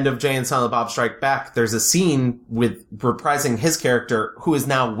 at the end of Jay and Silent Bob Strike Back, there's a scene with reprising his character who is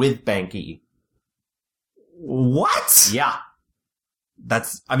now with Banky. What? Yeah.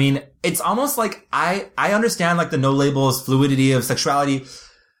 It's almost like I understand like the no labels fluidity of sexuality,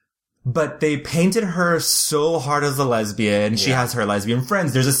 but they painted her so hard as a lesbian. She has her lesbian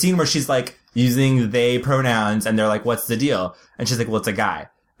friends. There's a scene where she's like using they pronouns and they're like, what's the deal? And she's like, well, it's a guy.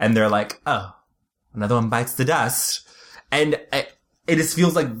 And they're like, oh, another one bites the dust. And it just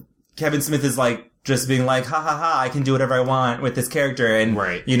feels like Kevin Smith is like just being like, ha ha ha, I can do whatever I want with this character. And,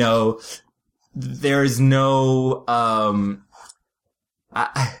 you know, there's no,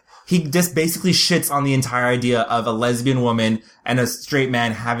 he just basically shits on the entire idea of a lesbian woman and a straight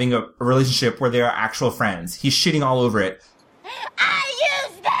man having a relationship where they are actual friends. He's shitting all over it. I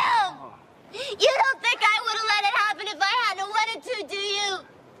used them! You don't think I would have let it happen if I hadn't wanted to, do you?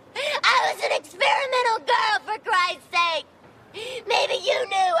 I was an experimental girl, for Christ's sake. Maybe you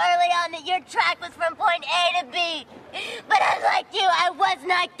knew early on that your track was from point A to B. But unlike you, I was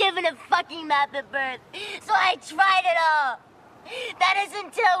not given a fucking map at birth. So I tried it all. That is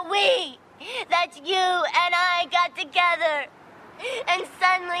until that's you and I got together. And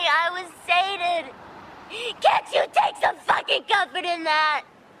suddenly I was sated. Can't you take some fucking comfort in that?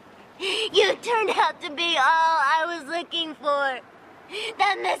 You turned out to be all I was looking for.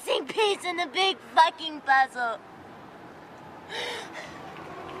 That missing piece in the big fucking puzzle.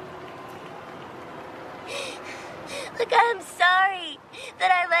 Look, I'm sorry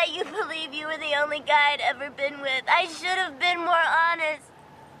that I let you believe you were the only guy I'd ever been with. I should have been more honest.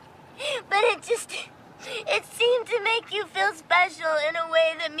 But it seemed to make you feel special in a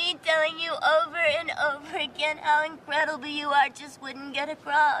way that me telling you over and over again how incredible you are just wouldn't get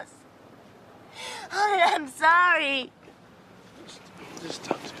across. Oh, I'm sorry. Just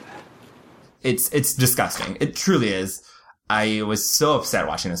don't do that. It's disgusting. It truly is. I was so upset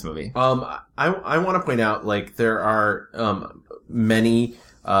watching this movie. I want to point out, like, there are many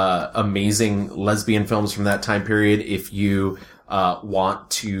amazing lesbian films from that time period. If you want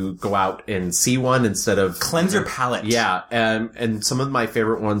to go out and see one instead of cleanse your palate. Yeah, and some of my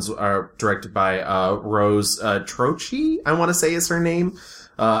favorite ones are directed by Rose Troche, I want to say is her name.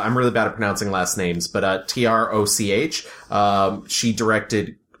 I'm really bad at pronouncing last names, but Troch. She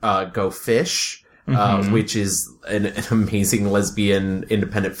directed Go Fish. Which is an amazing lesbian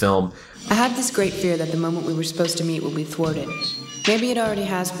independent film. I had this great fear that the moment we were supposed to meet would be thwarted. Maybe it already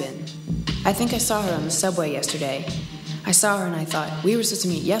has been. I think I saw her on the subway yesterday. I saw her and I thought, we were supposed to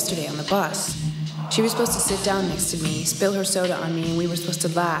meet yesterday on the bus. She was supposed to sit down next to me, spill her soda on me, and we were supposed to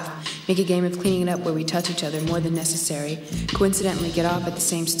laugh, make a game of cleaning it up where we touch each other more than necessary, coincidentally get off at the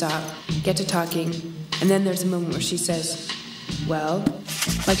same stop, get to talking, and then there's a moment where she says, well,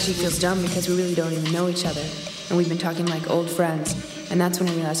 like she feels dumb because we really don't even know each other, and we've been talking like old friends, and that's when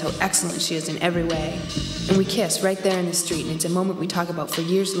I realize how excellent she is in every way. And we kiss right there in the street, and it's a moment we talk about for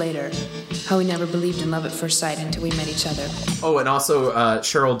years later, how we never believed in love at first sight until we met each other. Oh, and also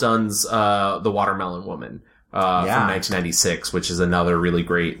Cheryl Dunn's The Watermelon Woman from 1996, which is another really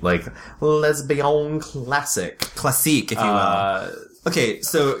great, like, lesbian classic. Classique, if you will. Okay,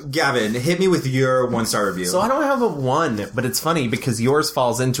 so Gavin, hit me with your 1-star review. So I don't have a 1, but it's funny because yours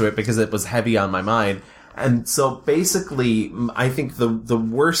falls into it because it was heavy on my mind. And so basically, I think the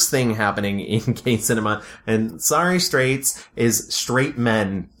worst thing happening in gay cinema, and sorry straights, is straight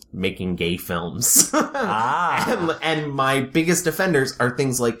men making gay films. And my biggest offenders are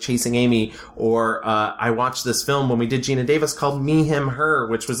things like Chasing Amy, or I watched this film when we did Gina Davis called Me, Him, Her,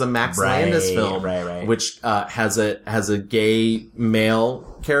 which was a Max Landis film, which has a gay male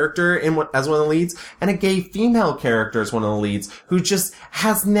character as one of the leads, and a gay female character as one of the leads, who just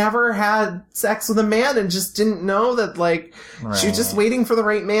has never had sex with a man and just didn't know that, like, she was just waiting for the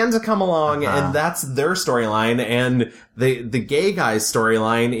right man to come along, and that's their storyline. And the gay guy's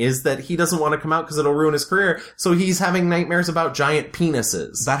storyline is that he doesn't want to come out because it'll ruin his career, so he's having nightmares about giant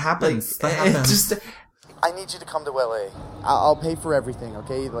penises. That happens. Like, that happens. I need you to come to LA. I'll pay for everything,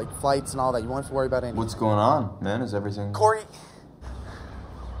 okay? Like flights and all that. You won't have to worry about anything. What's going on, man? Is everything... Corey...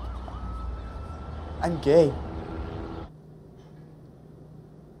 I'm gay.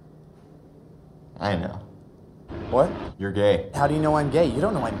 I know. What? You're gay. How do you know I'm gay? You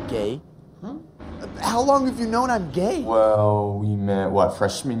don't know I'm gay. Huh? How long have you known I'm gay? Well, we met,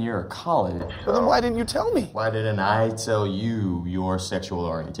 freshman year of college? Well, then why didn't you tell me? Why didn't I tell you your sexual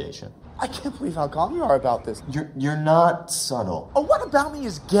orientation? I can't believe how calm you are about this. You're not subtle. Oh, what about me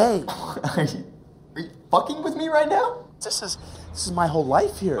is gay? Are you fucking with me right now? This is my whole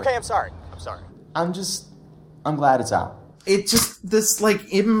life here. Okay, I'm sorry. I'm glad it's out. It just, this, like,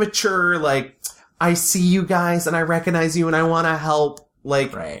 immature, like, I see you guys and I recognize you and I want to help,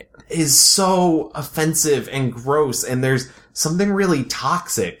 like, is so offensive and gross, and there's something really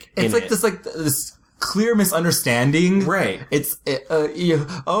toxic in it. It's like this clear misunderstanding. Right.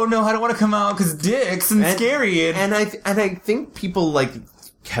 Oh no, I don't want to come out because dicks and scary. And I think people like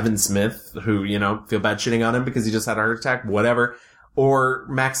Kevin Smith, who, feel bad shitting on him because he just had a heart attack, whatever. Or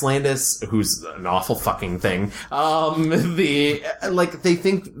Max Landis, who's an awful fucking thing. They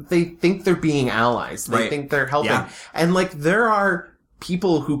think they're being allies. They think they're helping. Yeah. And, like, there are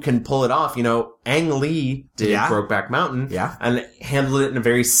people who can pull it off. You know, Ang Lee did Brokeback Mountain, and handled it in a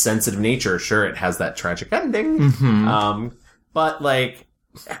very sensitive nature. Sure, it has that tragic ending, but like,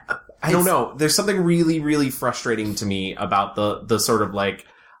 I don't know. There's something really, really frustrating to me about the sort of like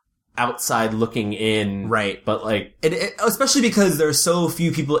outside looking in, right? But like, especially because there are so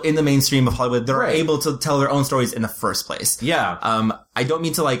few people in the mainstream of Hollywood that are able to tell their own stories in the first place. Yeah. I don't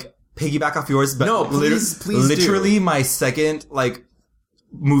mean to like piggyback off yours, but no, please literally do. My second like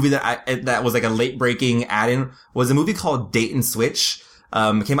movie that was like a late breaking add-in was a movie called Date and Switch.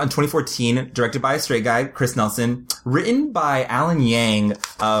 It came out in 2014, directed by a straight guy, Chris Nelson, written by Alan Yang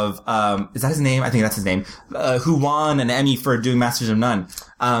of, is that his name? I think that's his name, who won an Emmy for doing Masters of None.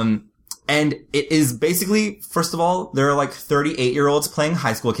 And it is basically, first of all, there are like 38-year-olds playing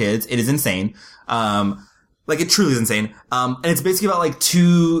high school kids. It is insane. Like it truly is insane. And it's basically about like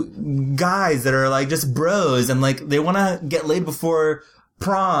two guys that are like just bros and like they want to get laid before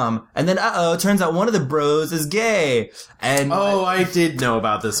prom, and then it turns out one of the bros is gay. And I did know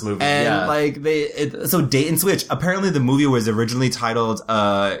about this movie. And like so Date and Switch. Apparently the movie was originally titled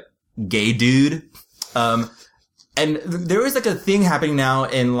Gay Dude. And there is like a thing happening now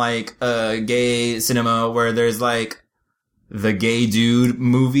in like gay cinema where there's like the Gay Dude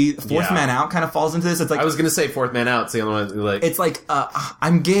movie. Fourth Man Out kind of falls into this. It's like, I was gonna say Fourth Man Out's the only one. Like, it's like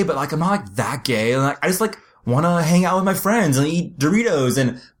I'm gay, but like I'm not like that gay. And like I just like want to hang out with my friends and eat Doritos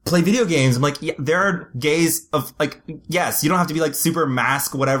and play video games. I'm like, yeah, there are gays of like, yes, you don't have to be like super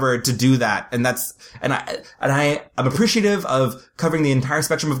mask, whatever, to do that. And I'm appreciative of covering the entire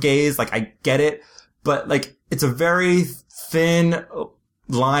spectrum of gays. Like, I get it, but like, it's a very thin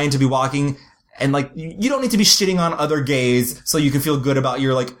line to be walking. And like, you don't need to be shitting on other gays so you can feel good about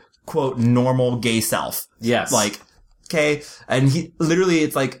your like, quote, normal gay self. Yes. Like, okay. And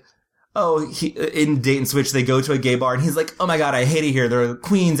it's like, in Date and Switch, they go to a gay bar and he's like, oh my god, I hate it here. There are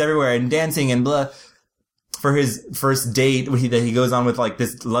queens everywhere and dancing and blah. For his first date, that he goes on with like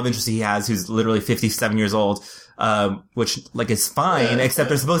this love interest he has, who's literally 57 years old, which like is fine, except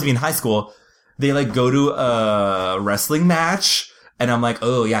they're supposed to be in high school. They like go to a wrestling match and I'm like,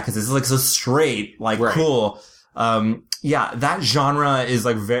 oh yeah, cause this is like so straight, like cool. Yeah, that genre is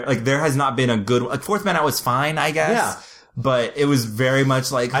like very, like there has not been a good, like Fourth Man Out was fine, I guess. Yeah. But it was very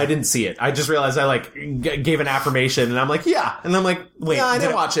much like... I didn't see it. I just realized I like gave an affirmation and I'm like, yeah. And I'm like, wait, I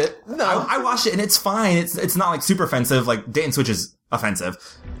didn't watch it. No. I watched it and it's fine. It's not like super offensive. Like Date and Switch is offensive.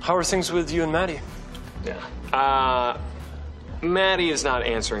 How are things with you and Maddie? Yeah. Maddie is not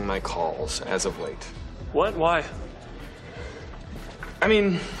answering my calls as of late. What? Why? I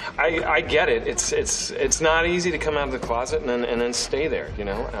mean, I get it. It's not easy to come out of the closet and then stay there, you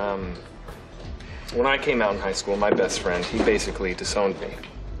know? When I came out in high school, my best friend, he basically disowned me.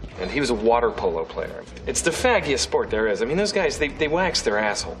 And he was a water polo player. It's the faggiest sport there is. I mean, those guys, they wax their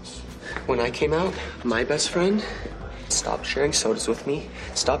assholes. When I came out, my best friend stopped sharing sodas with me,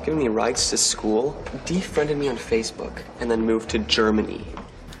 stopped giving me rides to school, defriended me on Facebook, and then moved to Germany.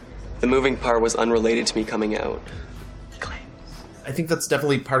 The moving part was unrelated to me coming out. I think that's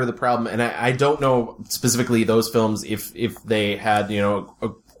definitely part of the problem. And I don't know specifically those films if they had, you know, a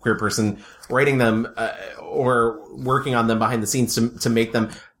queer person writing them or working on them behind the scenes to make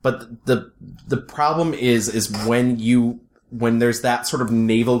them. But the problem is when there's that sort of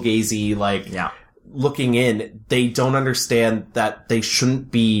navel gazy, like looking in, they don't understand that they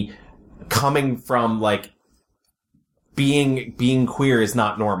shouldn't be coming from like being queer is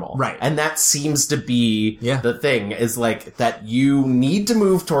not normal. Right. And that seems to be the thing, is like that you need to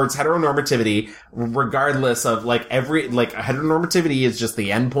move towards heteronormativity regardless of like heteronormativity is just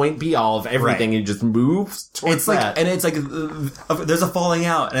the end point be all of everything. Right. You just move towards it's that. Like, and it's like there's a falling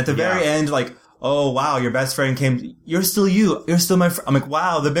out and at the very end, like, oh wow, your best friend came, you're still you, you're still my friend. I'm like,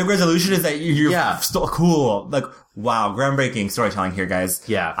 wow, the big resolution is that you're still cool. Like, wow, groundbreaking storytelling here, guys.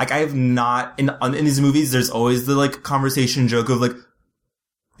 Yeah. Like, I have not, in these movies, there's always the, like, conversation joke of, like,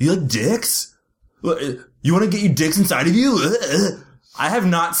 you like dicks? You want to get your dicks inside of you? I have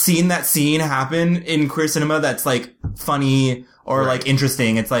not seen that scene happen in queer cinema that's, like, funny or, like,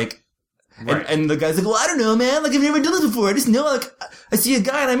 interesting. It's like, and the guy's like, well, I don't know, man. Like, I've never done this before. I just know, like, I see a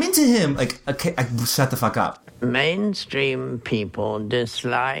guy and I'm into him. Like, okay, shut the fuck up. Mainstream people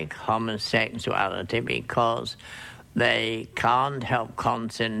dislike homosexuality because they can't help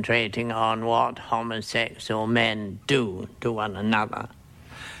concentrating on what homosexual men do to one another.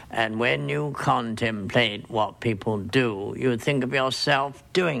 And when you contemplate what people do, you think of yourself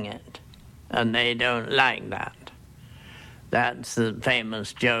doing it. And they don't like that. That's the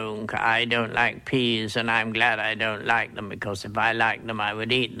famous joke, I don't like peas and I'm glad I don't like them because if I liked them, I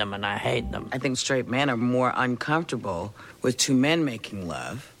would eat them and I hate them. I think straight men are more uncomfortable with two men making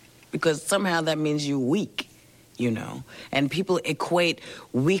love, because somehow that means you're weak, you know. And people equate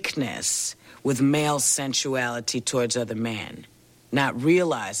weakness with male sensuality towards other men, not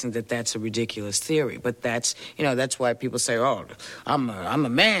realizing that that's a ridiculous theory. But that's, you know, that's why people say, oh, I'm a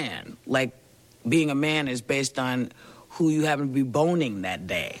man. Like, being a man is based on who you happen to be boning that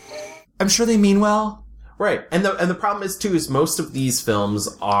day. I'm sure they mean well. Right. And the problem is, too, is most of these films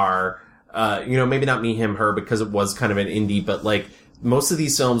are, you know, maybe not Me, Him, Her, because it was kind of an indie, but, like, most of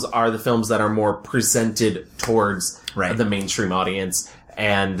these films are the films that are more presented towards the mainstream audience.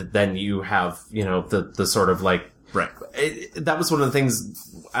 And then you have, you know, the sort of, like... Right. That was one of the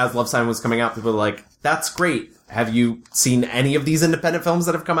things, as Love Simon was coming out, people were like, that's great. Have you seen any of these independent films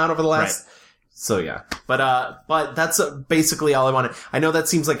that have come out over the last... Right. So yeah, but that's basically all I wanted. I know that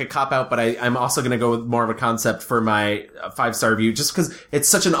seems like a cop-out, but I'm also going to go with more of a concept for my 5-star review, just because it's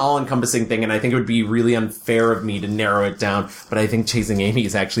such an all-encompassing thing, and I think it would be really unfair of me to narrow it down, but I think Chasing Amy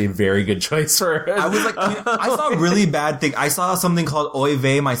is actually a very good choice for it. I was like, I saw a really bad thing. I saw something called Oy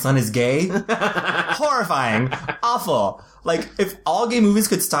vey, my son is gay. Horrifying. Awful. Like, if all gay movies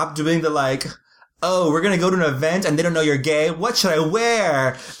could stop doing the, like... oh, we're gonna go to an event and they don't know you're gay. What should I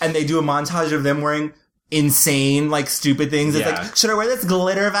wear? And they do a montage of them wearing insane, like, stupid things. It's like, should I wear this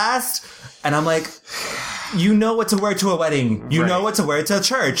glitter vest? And I'm like, you know what to wear to a wedding. You know what to wear to a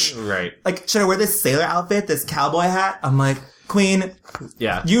church. Right. Like, should I wear this sailor outfit, this cowboy hat? I'm like, Queen,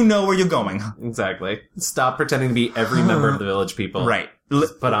 yeah, you know where you're going. Exactly. Stop pretending to be every member of the Village People. Right.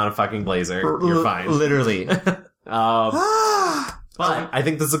 Just put on a fucking blazer. You're fine. Literally. But I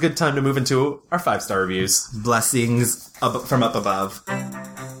think this is a good time to move into our 5-star reviews. Blessings from up above. Right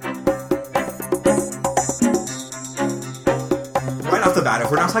off the bat, if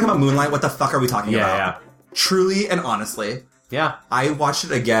we're not talking about Moonlight, what the fuck are we talking about? Yeah. Truly and honestly. Yeah. I watched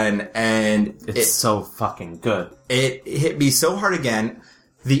it again and... It's so fucking good. It hit me so hard again.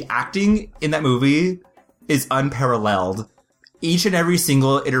 The acting in that movie is unparalleled. Each and every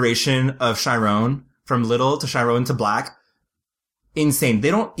single iteration of Chiron, from little to Chiron to black... insane.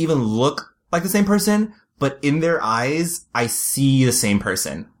 They don't even look like the same person, but in their eyes, I see the same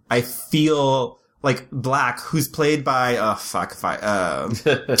person. I feel like Black, who's played by,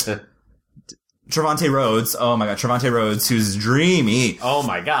 Trevante Rhodes. Oh my god, Trevante Rhodes, who's dreamy. Oh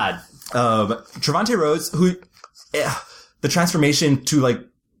my god. Trevante Rhodes, who, the transformation to like,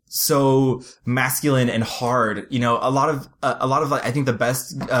 so masculine and hard, you know, a lot of like, I think the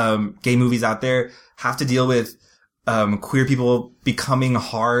best, gay movies out there have to deal with queer people becoming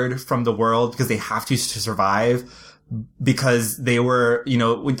hard from the world because they have to survive, because they were, you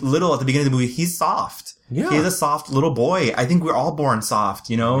know, little at the beginning of the movie, he's soft. Yeah. He's a soft little boy. I think we're all born soft,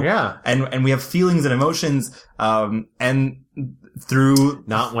 you know? Yeah. And we have feelings and emotions, and through...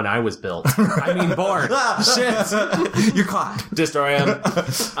 Not when I was built. I mean, born. Shit. You're caught. Destroy him.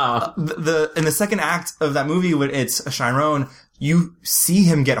 In the second act of that movie, when it's Chiron, you see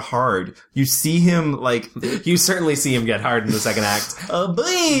him get hard. You see him, like... You certainly see him get hard in the second act. Oh,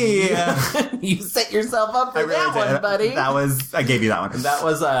 boy! You set yourself up for that one, buddy. I gave you that one.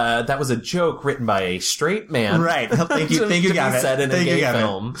 That was a joke written by a straight man. Right. Thank you, Gavin. Said in a gay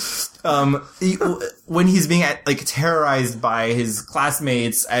film. When he's being terrorized by his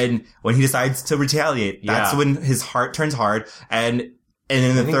classmates, and when he decides to retaliate, that's when his heart turns hard, and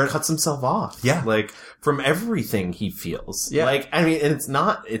in the third, he cuts himself off. Yeah. Like, from everything he feels. Yeah. Like, I mean, and it's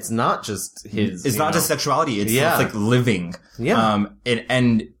not just his... It's not just sexuality. It's like living. Yeah.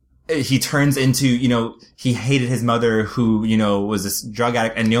 And he turns into, you know, he hated his mother, who, you know, was this drug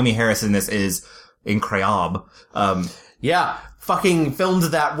addict, and Naomi Harris in this is incroyable. Yeah. Fucking filmed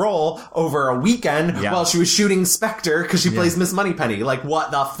that role over a weekend while she was shooting Spectre because she plays Miss Moneypenny. Like,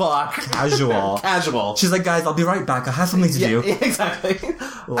 what the fuck? Casual. She's like, guys, I'll be right back. I have something to do. Exactly.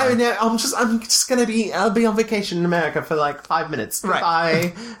 I mean, I'm just gonna be, I'll be on vacation in America for like 5 minutes. Right.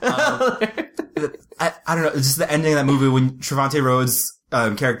 Bye. I don't know. Just the ending of that movie when Trevante Rhodes'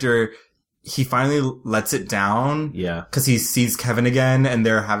 character, he finally lets it down. Yeah. Because he sees Kevin again and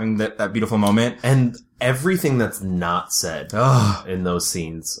they're having that beautiful moment. And everything that's not said in those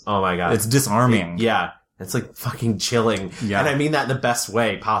scenes. Oh my god. It's disarming. It's like fucking chilling. Yeah. And I mean that in the best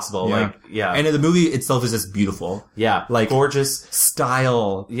way possible. Yeah. And the movie itself is just beautiful. Yeah. Like, gorgeous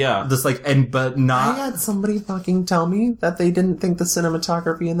style. Yeah. Just like, but not. I had somebody fucking tell me that they didn't think the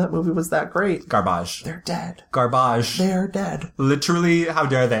cinematography in that movie was that great. Garbage. They're dead. Garbage. They're dead. Literally, how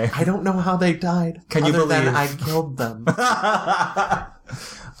dare they? I don't know how they died. Can you believe? I killed them.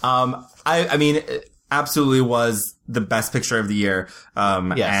 I mean, it absolutely was the best picture of the year.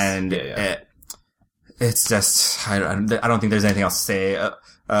 And it's just, I don't think there's anything else to say.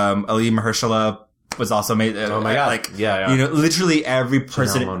 Ali Mahershala was also made. Oh my God. Like, Yeah. you know, literally every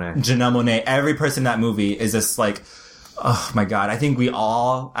person, Janelle Monáe, every person in that movie is just like, oh my God. I think we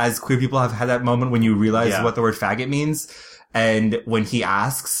all, as queer people, have had that moment when you realize what the word faggot means. And when he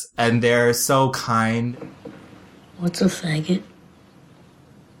asks, and they're so kind. What's a faggot?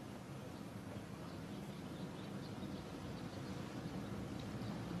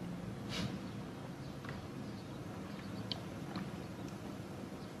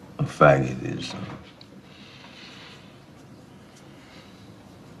 A faggot is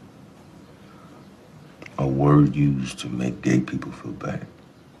a word used to make gay people feel bad.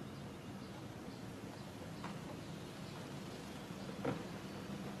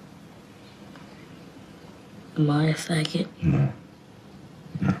 Am I a faggot? No.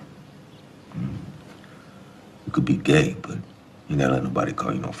 You could be gay, but you never let nobody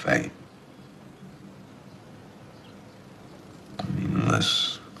call you no faggot. I mean,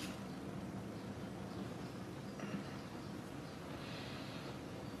 unless...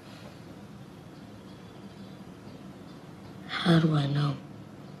 How do I know?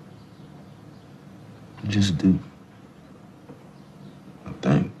 You just do. I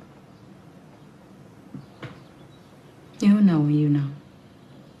think. You know when you know.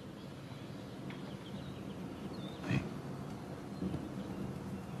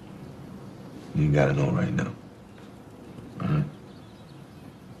 You gotta know right now. All right?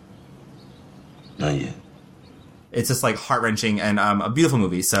 Not yet. It's just like heart-wrenching and a beautiful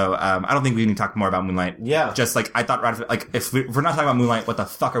movie. So I don't think we need to talk more about Moonlight. Yeah. Just like I thought, like if we're not talking about Moonlight, what the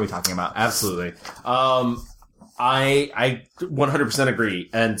fuck are we talking about? Absolutely. I 100% agree.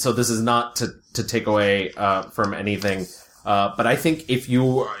 And so this is not to take away from anything. But I think if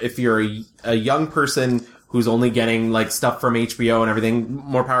you're a young person who's only getting like stuff from HBO and everything,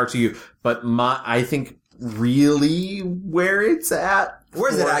 more power to you. But I think really where it's at.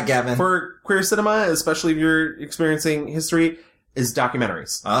 Where's it at, Gavin? For queer cinema, especially if you're experiencing history, is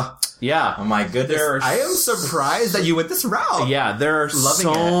documentaries. Yeah. Oh my goodness. I am surprised that you went this route. Yeah, there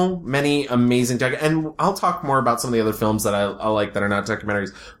are many amazing and I'll talk more about some of the other films that I like that are not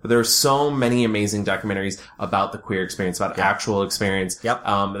documentaries, but there are so many amazing documentaries about the queer experience, about actual experience, that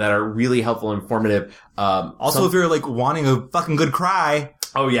are really helpful and informative. Also, if you're like wanting a fucking good cry.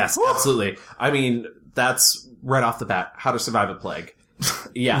 Oh yes, absolutely. I mean, that's right off the bat, How to Survive a Plague.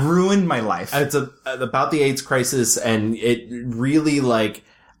 Yeah. Ruined my life. It's about the AIDS crisis, and it really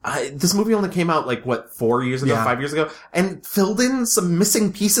this movie only came out 4 years ago, 5 years ago, and filled in some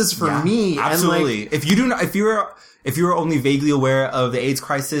missing pieces for me. Absolutely. And if you were only vaguely aware of the AIDS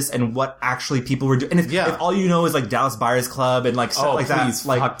crisis and what actually people were doing, and if all you know is Dallas Buyers Club and stuff like that,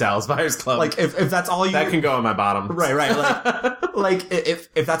 fuck Dallas Buyers Club. If that's all you that can go on my bottom, right.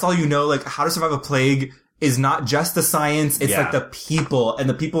 If that's all you know, How to Survive a Plague is not just the science, it's the people and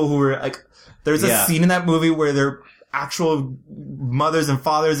the people who were there's a scene in that movie where they're actual mothers and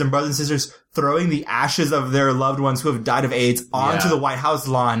fathers and brothers and sisters throwing the ashes of their loved ones who have died of AIDS onto the White House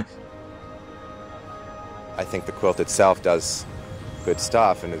lawn. I think the quilt itself does good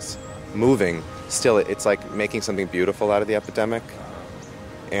stuff and is moving. Still, it's like making something beautiful out of the epidemic.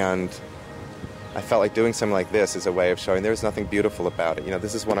 And I felt like doing something like this is a way of showing there's nothing beautiful about it.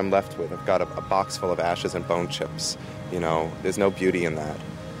 This is what I'm left with. I've got a box full of ashes and bone chips. There's no beauty in that.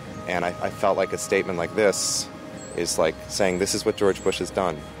 And I felt like a statement like this is like saying this is what George Bush has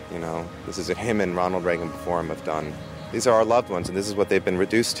done. This is what him and Ronald Reagan before him have done. These are our loved ones, and this is what they've been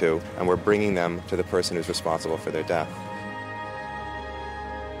reduced to, and we're bringing them to the person who's responsible for their death.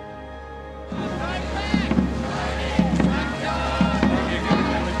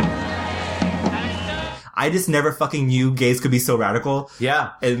 I just never fucking knew gays could be so radical.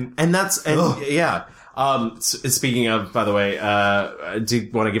 Yeah. And yeah. Speaking of, by the way, I do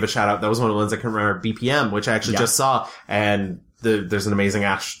want to give a shout out. That was one of the ones I can remember, BPM, which I actually just saw. And there's an amazing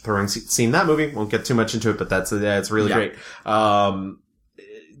ash throwing scene in that movie. Won't get too much into it, but it's really great. So,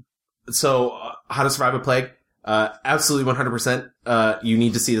 How to Survive a Plague. Absolutely 100%. You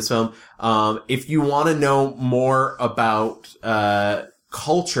need to see this film. If you want to know more about,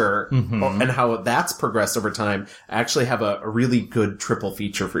 culture and how that's progressed over time, I actually have a really good triple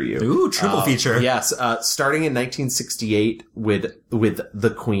feature for you. Ooh, triple feature. Yes. Starting in 1968 with The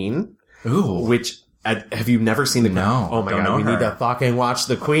Queen. Ooh. Which, have you never seen The Queen? No. Oh my God. We need to fucking watch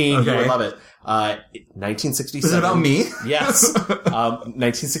The Queen. Okay. You would love it. 1967. Is it about me? Yes.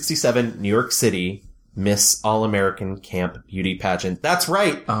 1967, New York City. Miss All-American Camp Beauty Pageant. That's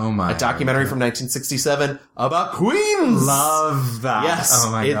right. Oh my. A documentary from 1967 about queens. Love that. Yes.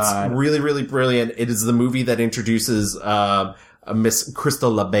 Oh my God. It's really, really brilliant. It is the movie that introduces, Miss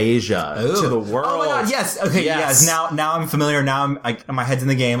Crystal LaBeija to the world. Oh my god, yes. Okay, yes. Now I'm familiar. Now my head's in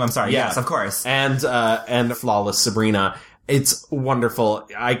the game. I'm sorry. Yeah. Yes, of course. And Flawless Sabrina. It's wonderful.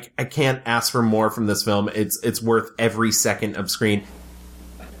 I can't ask for more from this film. It's worth every second of screen.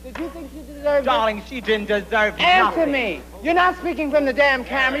 Did you think she deserved Darling, it? she didn't deserve it. Answer me. You're not speaking from the damn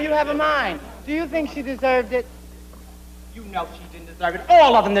camera. You have a mind. Do you think she deserved it? You know she didn't deserve it.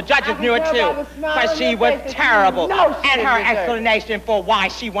 All of them. The judges knew it too. But she was terrible. No, she and didn't her deserve it. explanation for why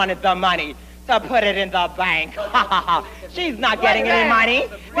she wanted the money. To put it in the bank. She's not getting any money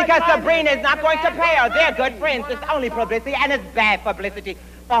because Sabrina is not going to pay her. They're good friends. It's only publicity, and it's bad publicity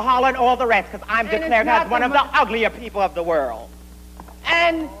for Holler and all the rest because I'm declared as one of the uglier people of the world.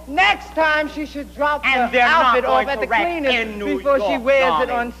 And next time she should drop And the they're not outfit going off at to the wreck cleaners in New before she York, wears darling.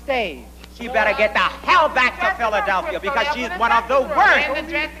 it on stage. She better get the hell back to Philadelphia because she's one of the worst.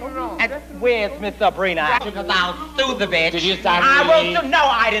 And where's Miss Sabrina? Because I'll sue the bitch. Did you sign a release? No,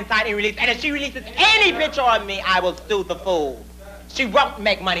 I didn't sign a release. And if she releases any picture of me, I will sue the fool. She won't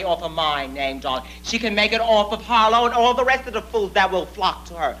make money off of my name, darling. She can make it off of Harlow and all the rest of the fools that will flock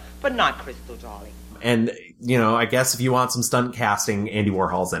to her. But not Crystal, darling. And, I guess if you want some stunt casting, Andy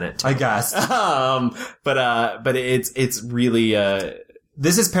Warhol's in it too. I guess. But it's really,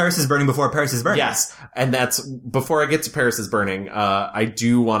 This is Paris is Burning before Paris is Burning. Yes. And that's, before I get to Paris is Burning, I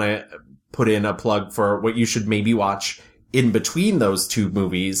do want to put in a plug for what you should maybe watch in between those two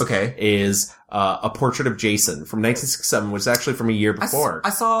movies. Okay. Is, A Portrait of Jason from 1967, which is actually from a year before.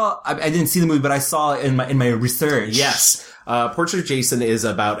 I didn't see the movie, but I saw it in my research. Yes. Portrait of Jason is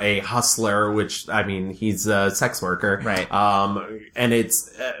about a hustler, which, I mean, he's a sex worker. Right. And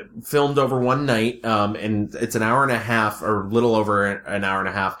it's filmed over one night, and it's an hour and a half, or a little over an hour and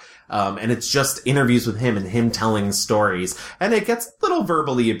a half. And it's just interviews with him and him telling stories. And it gets a little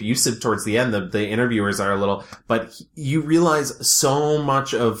verbally abusive towards the end. The interviewers are a little, but you realize so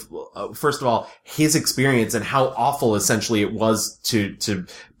much of, first of all, his experience and how awful essentially it was to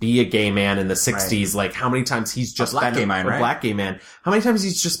be a gay man in the 60s. Like how many times he's just black gay man. How many times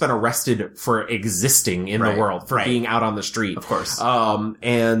he's just been arrested for existing in the world, for being out on the street. Of course. But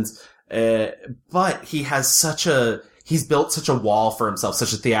he has he's built such a wall for himself,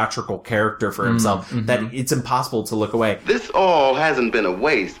 such a theatrical character for himself, that it's impossible to look away. This all hasn't been a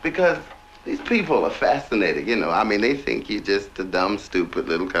waste because these people are fascinating, I mean, they think you're just a dumb, stupid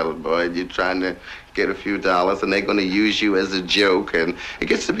little colored boy and you're trying to get a few dollars and they're going to use you as a joke. And it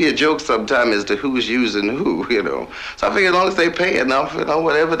gets to be a joke sometimes as to who's using who, So I figure as long as they pay enough,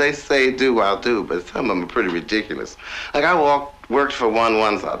 whatever they say do, I'll do. But some of them are pretty ridiculous. Like I worked for one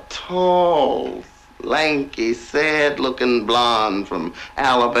once, a tall, lanky, sad-looking blonde from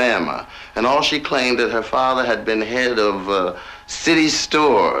Alabama. And all she claimed that her father had been head of city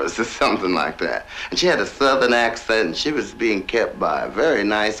stores or something like that. And she had a southern accent, and she was being kept by a very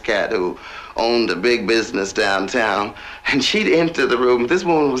nice cat who owned a big business downtown. And she'd enter the room. This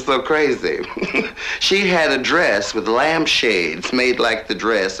woman was so crazy. She had a dress with lampshades made like the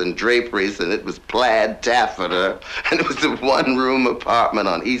dress and draperies, and it was plaid taffeta. And it was a one-room apartment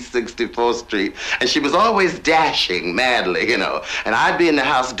on East 64th Street. And she was always dashing madly, And I'd be in the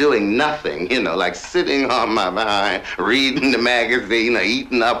house doing nothing, like sitting on my behind, reading the magazine, or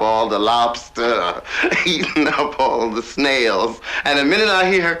eating up all the lobster, eating up all the snails. And the minute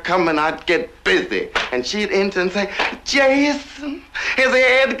I hear her coming, I'd get busy. And she'd enter and say, Jason, has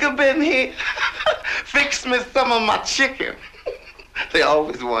Edgar been here? Fix me some of my chicken. They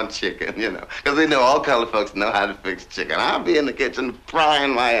always want chicken, because they know all colored folks know how to fix chicken. I'll be in the kitchen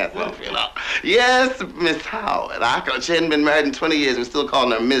frying my ass off, Yes, Miss Howard. She hadn't been married in 20 years. We're still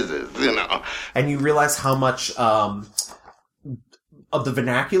calling her Mrs., And you realize how much of the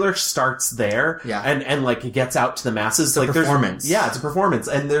vernacular starts there. Yeah. And like it gets out to the masses. It's a performance. It's a performance.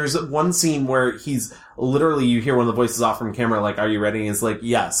 And there's one scene where he's literally, you hear one of the voices off from camera, like, are you ready? And he's like,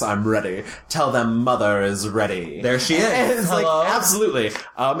 yes, I'm ready. Tell them mother is ready. There she is. And it's Hello. like, absolutely.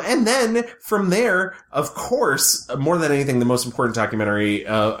 And then from there, of course, more than anything, the most important documentary,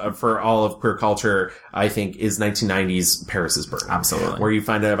 for all of queer culture, I think, is 1990's Paris is Burning. Absolutely. Where you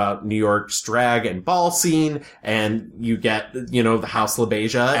find out about New York's drag and ball scene, and you get, the House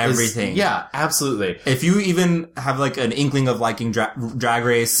LaBeija. Everything. Yeah, absolutely. If you even have like an inkling of liking drag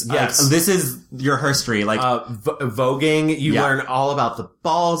race, yes. this is your history. Like voguing, you learn all about the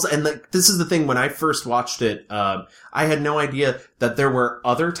balls. And this is the thing, when I first watched it, I had no idea that there were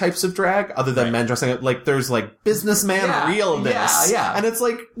other types of drag other than men dressing up. Like, there's like businessman realness. Yeah. And it's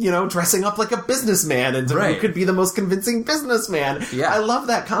like, dressing up like a businessman and who could be the most convincing businessman. Yeah. I love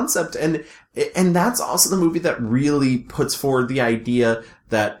that concept. And that's also the movie that really puts forward the idea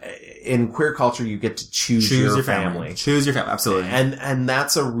that in queer culture, you get to choose your family. Choose your family, absolutely. And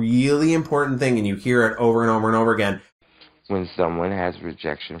that's a really important thing, and you hear it over and over and over again. When someone has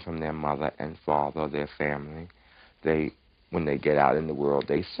rejection from their mother and father, their family, when they get out in the world,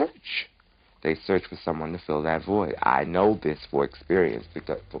 they search. They search for someone to fill that void. I know this for experience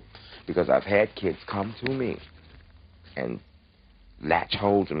because I've had kids come to me and latch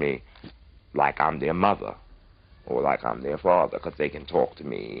hold to me like I'm their mother or like I'm their father because they can talk to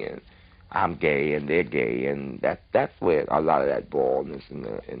me and I'm gay and they're gay, and that's where a lot of that baldness and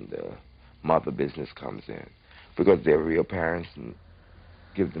the mother business comes in, because they're real parents and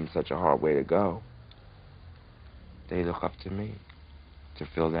give them such a hard way to go. They look up to me to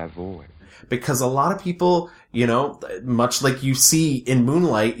fill that void. Because a lot of people, you know, much like you see in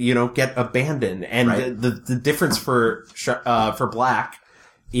Moonlight, you know, get abandoned. And right. the difference for Black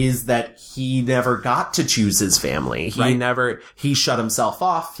is that he never got to choose his family. He shut himself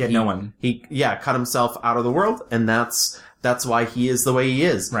off. He had no one. He cut himself out of the world. And that's why he is the way he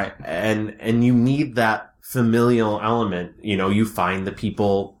is. Right. And you need that familial element. You know, you find the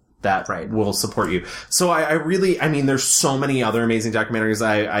people that will support you. So I mean, there's so many other amazing documentaries.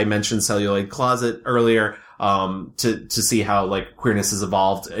 I mentioned Celluloid Closet earlier, to see how like queerness has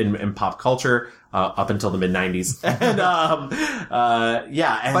evolved in pop culture, up until the mid 90s. And,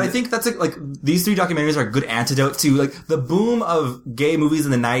 but I think that's like these three documentaries are a good antidote to like the boom of gay movies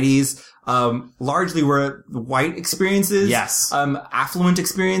in the 90s. Largely were white experiences. Yes. Affluent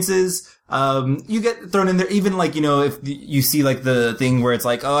experiences. You get thrown in there, even like, you know, if you see like the thing where it's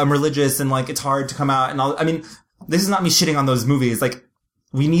like, oh, I'm religious and like it's hard to come out and all. I mean, this is not me shitting on those movies. Like,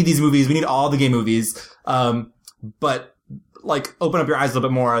 we need these movies. We need all the gay movies. But like, open up your eyes a little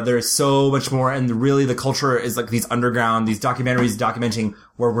bit more. There's so much more. And really the culture is like these underground, these documentaries documenting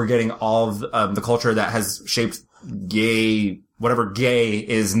where we're getting all of the culture that has shaped gay, whatever gay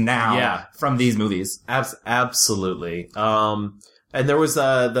is now from these movies. Absolutely. And there was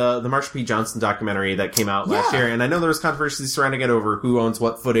the Marsha P. Johnson documentary that came out last year, and I know there was controversy surrounding it over who owns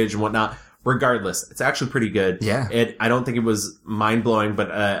what footage and whatnot. Regardless, it's actually pretty good. Yeah. I don't think it was mind blowing,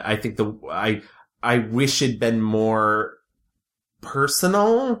 but I think I wish it'd been more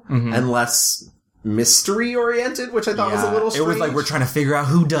personal and less mystery oriented, which I thought was a little strange. It was like we're trying to figure out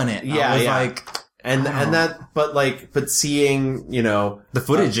who done it. But seeing, you know, the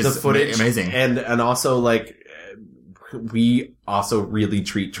footage is amazing, and also like. We also really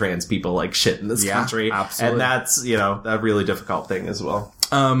treat trans people like shit in this country. Absolutely. And that's, you know, a really difficult thing as well.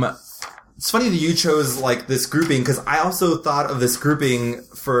 It's funny that you chose like this grouping, because I also thought of this grouping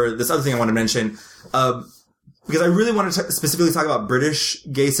for this other thing I want to mention. Because I really want to specifically talk about British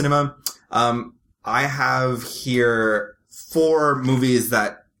gay cinema. I have here 4 movies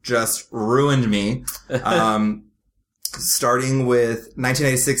that just ruined me. Starting with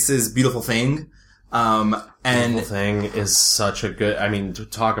 1986's Beautiful Thing. And Beautiful Thing is such a good, I mean, to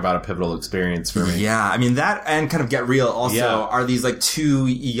talk about a pivotal experience for me. Yeah, I mean, that and kind of Get Real also are these like two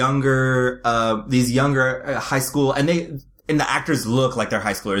younger high school, and the actors look like they're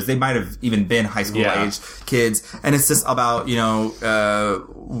high schoolers. They might have even been high school age kids. And it's just about, you know,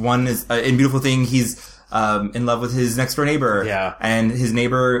 one is, in Beautiful Thing, he's, in love with his next door neighbor. Yeah. And his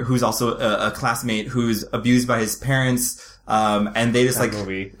neighbor, who's also a classmate who's abused by his parents. And they just that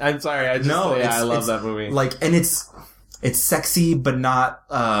movie. I'm sorry. I love that movie. Like, and it's sexy, but not,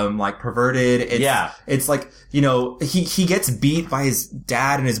 like perverted. It's like, you know, he gets beat by his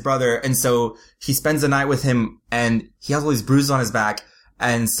dad and his brother. And so he spends the night with him and he has all these bruises on his back.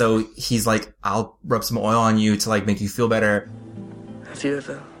 And so he's like, I'll rub some oil on you to like make you feel better. Have you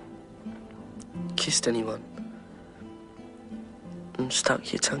ever kissed anyone and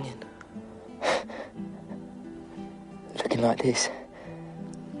stuck your tongue in? Looking like this.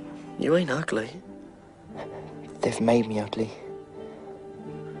 You ain't ugly. They've made me ugly.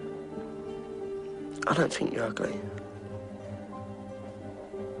 I don't think you're ugly.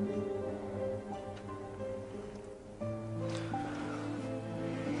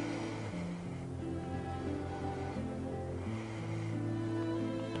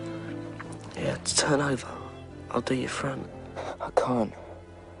 Yeah, turn over. I'll do your front. I can't.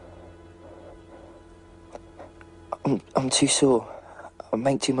 I'm too sore. I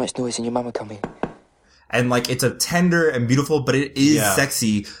make too much noise and your mama come in. And like, it's a tender and beautiful, but it is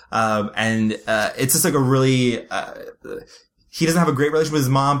sexy. And it's just like a really, he doesn't have a great relationship with his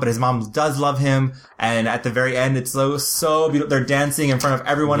mom, but his mom does love him. And at the very end, it's so beautiful. They're dancing in front of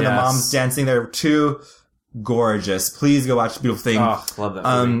everyone and the mom's dancing. They're too gorgeous. Please go watch Beautiful Thing. Oh, love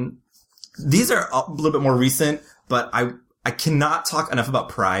that movie. These are a little bit more recent, but I cannot talk enough about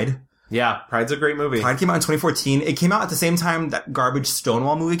Pride. Yeah, Pride's a great movie. Pride came out in 2014. It came out at the same time that garbage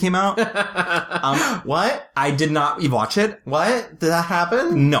Stonewall movie came out. What? I did not watch it. What? Did that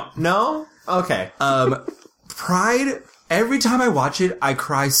happen? No. No? Okay. Pride, every time I watch it, I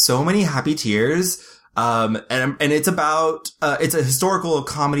cry so many happy tears. And it's about, it's a historical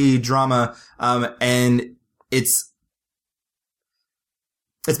comedy drama, and it's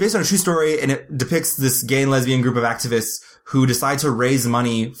based on a true story, and it depicts this gay and lesbian group of activists who decide to raise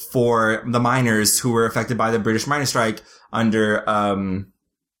money for the miners who were affected by the British miners' strike under,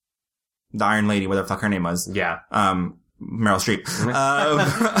 the Iron Lady, whatever the fuck her name was. Yeah. Meryl Streep.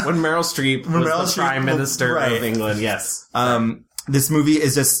 When Meryl Streep was the Prime Minister of England, yes. This movie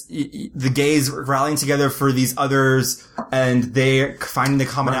is just the gays rallying together for these others, and they finding the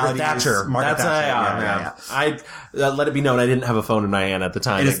commonality. Margaret Thatcher. Yeah. I let it be known I didn't have a phone in my hand at the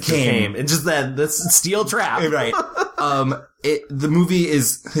time. It just came. It just then this steel trap. Right. The movie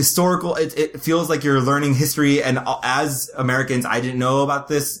is historical. It feels like you're learning history, and as Americans, I didn't know about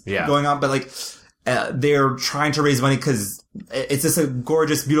this going on, but like they're trying to raise money because it's just a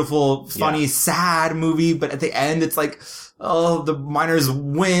gorgeous, beautiful, funny, sad movie. But at the end, it's like, oh, the miners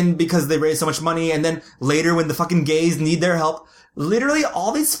win because they raised so much money. And then later when the fucking gays need their help, literally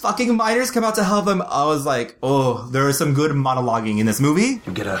all these fucking miners come out to help them. I was like, oh, there is some good monologuing in this movie.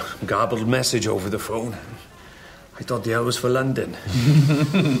 You get a garbled message over the phone. I thought the L was for London.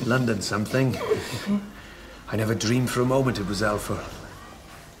 London something. I never dreamed for a moment it was L for...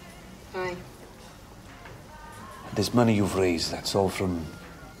 Hi. This money you've raised, that's all from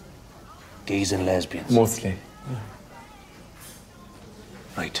gays and lesbians? Mostly. Yeah.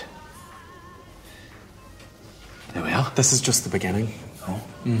 Right. There we are. This is just the beginning. Oh?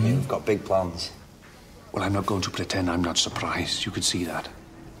 Mm-hmm. You've got big plans. Well, I'm not going to pretend I'm not surprised. You could see that.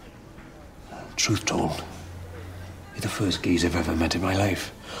 Truth told, you're the first gays I've ever met in my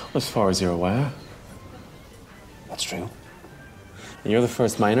life. As far as you're aware. That's true. And you're the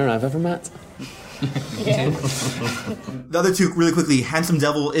first miner I've ever met. The other two, really quickly, Handsome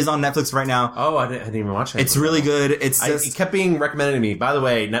Devil is on Netflix right now. Oh, I didn't even watch it. It's really good. It kept being recommended to me. By the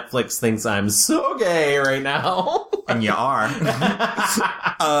way, Netflix thinks I'm so gay right now. And you are.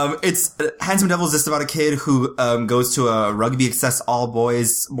 It's Handsome Devil is just about a kid who goes to a rugby-obsessed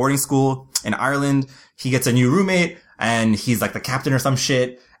all-boys boarding school in Ireland. He gets a new roommate, and he's like the captain or some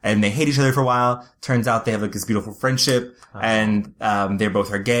shit. And they hate each other for a while. Turns out they have like this beautiful friendship, and they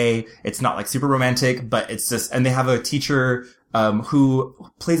both are gay. It's not like super romantic, but it's just, and they have a teacher who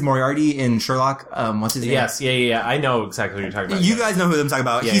plays Moriarty in Sherlock. What's his name? Yes, yeah. I know exactly what you're talking about. You guys know who I'm talking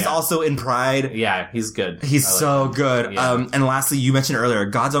about. He's also in Pride. Yeah, he's good. He's so good. Yeah. And lastly, you mentioned earlier,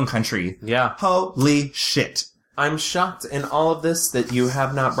 God's Own Country. Yeah. Holy shit. I'm shocked in all of this that you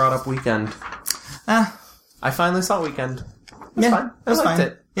have not brought up Weekend. I finally saw Weekend. It was fine. I liked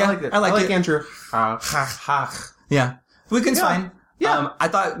it. Yeah, I liked it. I like Andrew. Yeah. Weekend's fine. Yeah. I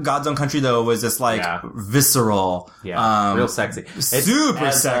thought God's Own Country, though, was just like visceral. Yeah. Real sexy. Super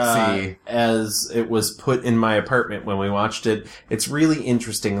sexy. As it was put in my apartment when we watched it, it's really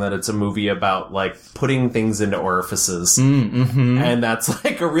interesting that it's a movie about like putting things into orifices. Mm-hmm. And that's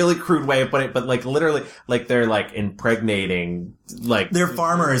like a really crude way of putting it, but like literally, like they're like impregnating, like. They're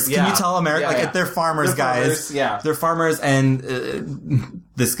farmers. Can you tell America? They're farmers, guys. They're farmers, and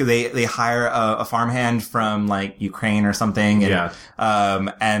they hire a farmhand from like Ukraine or something, and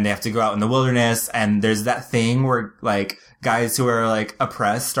and they have to go out in the wilderness, and there's that thing where like guys who are like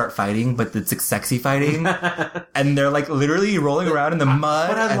oppressed start fighting, but it's like sexy fighting, and they're like literally rolling around in the mud.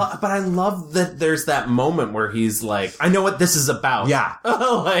 But I love that there's that moment where he's like, I know what this is about. Yeah.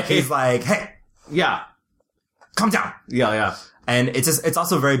 Like, he's like, hey, calm down. Yeah. And it's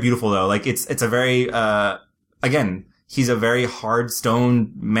also very beautiful though. Like it's a very, again, he's a very hard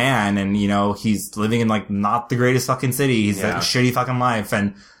stone man, and you know, he's living in like not the greatest fucking city. He's like a shitty fucking life.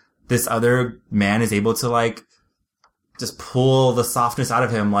 And this other man is able to like just pull the softness out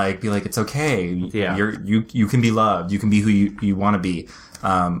of him, like be like, it's okay. Yeah. You can be loved. You can be who you want to be.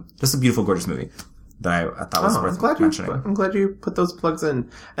 This is a beautiful, gorgeous movie that I thought was worth mentioning. I'm glad you put those plugs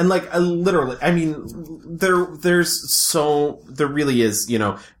in. And like, literally, I mean, there really is, you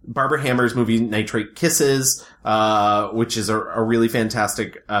know, Barbara Hammer's movie Nitrate Kisses, which is a really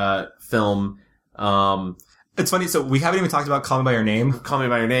fantastic, film. It's funny. So we haven't even talked about Call Me By Your Name. Call Me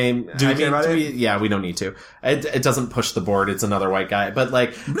By Your Name. Do we care about it? Yeah, we don't need to. It doesn't push the board. It's another white guy. But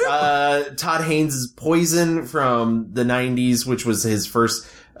like, Todd Haynes' Poison from the 90s, which was his first,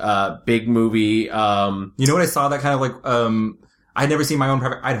 big movie. You know what I saw that kind of like, I'd never seen My Own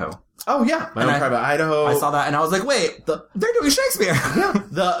Private Idaho. Oh yeah, My Own Private Idaho. I saw that and I was like, wait, they're doing Shakespeare. Yeah.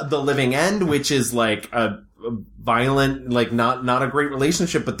 The Living End, which is like a violent, like not a great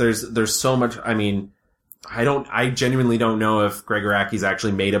relationship, but there's so much. I mean, I genuinely don't know if Gregg Araki's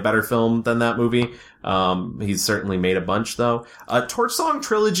actually made a better film than that movie. He's certainly made a bunch though. Torch Song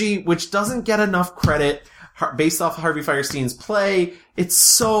Trilogy, which doesn't get enough credit, based off Harvey Fierstein's play. It's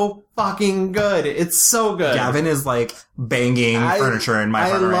so fucking good. It's so good. Gavin is like banging furniture in my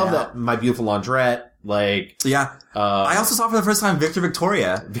apartment. I love right now. that. My Beautiful Laundrette. Like, yeah. I also saw for the first time Victor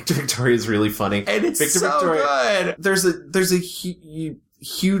Victoria. Victor Victoria is really funny. And it's Victor so Victoria, good. There's a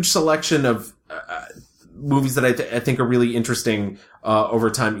huge selection of, movies that I think are really interesting,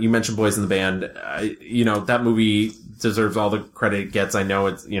 over time. You mentioned Boys in the Band. You know, that movie deserves all the credit it gets. I know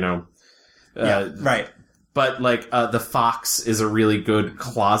it's, you know, right. But like, The Fox is a really good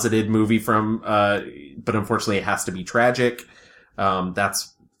closeted movie from, but unfortunately it has to be tragic.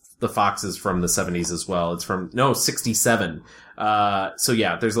 The Fox is from the 70s as well. It's from, 67. So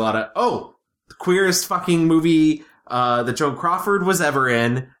yeah, there's a lot of, the queerest fucking movie, that Joan Crawford was ever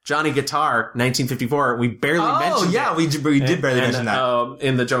in, Johnny Guitar, 1954. We barely mentioned it. We did barely mention that.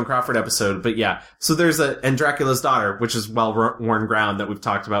 In the Joan Crawford episode. But yeah, so there's and Dracula's Daughter, which is well-worn ground that we've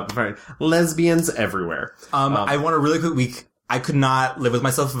talked about before. Lesbians everywhere. I want a really quick week. I could not live with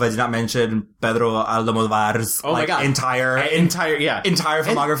myself if I did not mention Pedro Almodovar's entire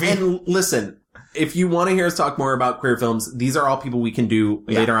filmography. And listen, if you want to hear us talk more about queer films, these are all people we can do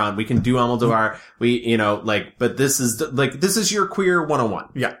later on. We can do Almodovar. But this is your queer 101.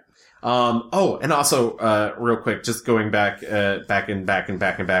 Yeah. And also, real quick, just going back,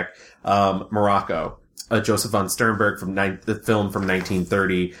 Morocco. Joseph von Sternberg the film from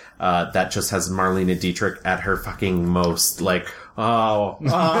 1930, that just has Marlene Dietrich at her fucking most, like,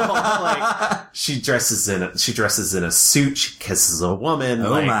 she dresses in a suit, she kisses a woman.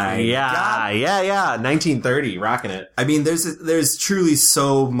 Oh my God. Yeah. 1930, rocking it. I mean, there's truly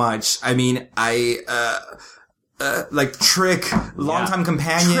so much. I mean, like Trick, longtime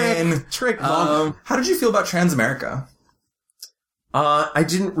companion. Trick. How did you feel about Transamerica? I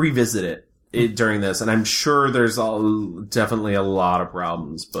didn't revisit it during this, and I'm sure there's definitely a lot of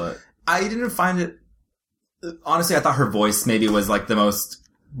problems, but I didn't find it. Honestly, I thought her voice maybe was like the most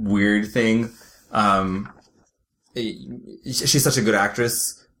weird thing. She's such a good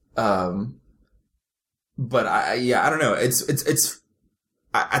actress. But I don't know. It's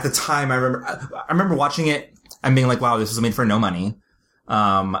at the time I remember watching it and being like, wow, this was made for no money.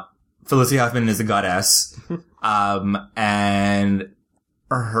 Felicity Huffman is a goddess. And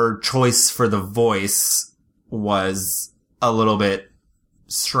her choice for the voice was a little bit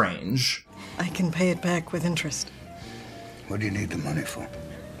strange. I can pay it back with interest. What do you need the money for?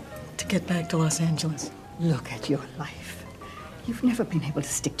 To get back to Los Angeles. Look at your life. You've never been able to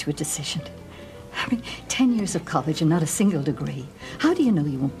stick to a decision. I mean, 10 years of college and not a single degree. How do you know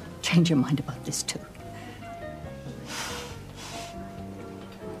you won't change your mind about this, too?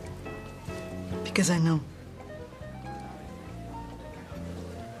 Because I know.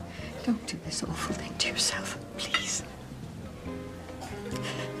 Don't do this awful thing to yourself, please.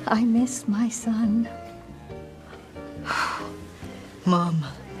 I miss my son. Mom,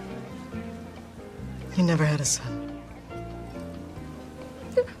 you never had a son.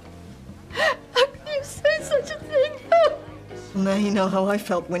 How can you say such a thing? Well, now you know how I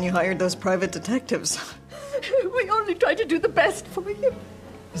felt when you hired those private detectives. We only tried to do the best for you.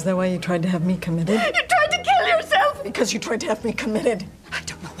 Is that why you tried to have me committed? You tried to kill yourself! Because you tried to have me committed. I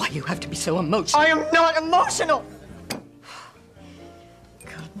don't know why you have to be so emotional. I am not emotional!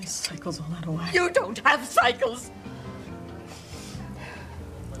 God, my cycle's all out of whack. You don't have cycles!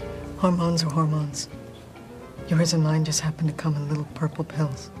 Hormones are hormones. Yours and mine just happen to come in little purple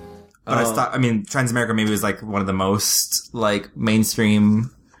pills. But Transamerica maybe was like one of the most like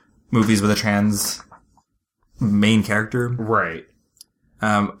mainstream movies with a trans main character. Right.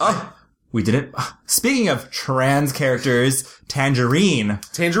 We didn't. Speaking of trans characters, Tangerine.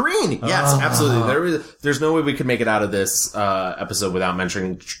 Yes, absolutely. There's no way we could make it out of this episode without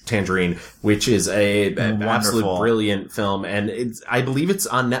mentioning Tangerine, which is a absolute brilliant film, and I believe it's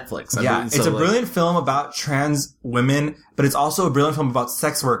on Netflix. It's a brilliant film about trans women, but it's also a brilliant film about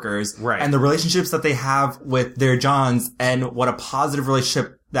sex workers, right? And the relationships that they have with their Johns, and what a positive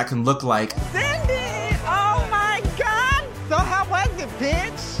relationship that can look like. Cindy! Oh my God! So how was it,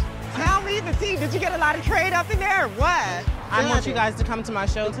 bitch? Tell me the tea. Did you get a lot of trade up in there or what? I want you guys to come to my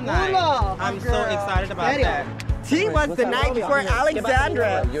show tonight. I'm so excited about that. She was the night before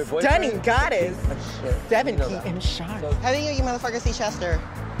Alexandra. Stunning goddess. 17 sharp. Haven't you motherfuckers see Chester?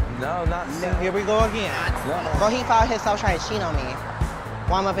 No, not so. Here we go again. Bro, he found himself trying to cheat on me.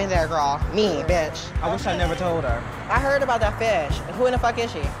 Why I'm up in there, girl? Me, bitch. I wish I never told her. I heard about that fish. Who in the fuck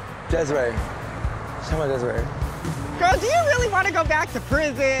is she? Desiree. Show my guys where. Girl, do you really want to go back to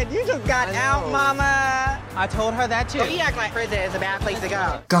prison? You just got out, mama. I told her that too. So he act like prison is a bad place to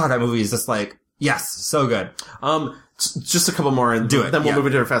go. God, that movie is just like, yes, so good. Just a couple more and do it. Then we'll move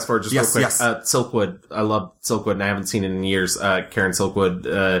into our fast forward just real quick. Yes. Silkwood. I love Silkwood and I haven't seen it in years. Karen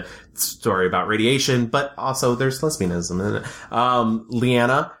Silkwood, story about radiation, but also there's lesbianism in it.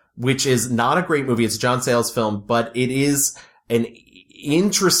 Leanna, which is not a great movie. It's a John Sayles film, but it is an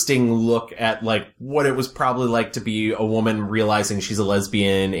interesting look at like what it was probably like to be a woman realizing she's a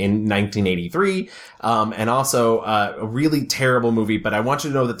lesbian in 1983. And also, a really terrible movie, but I want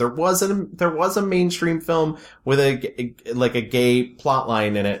you to know that there was a mainstream film with a gay plot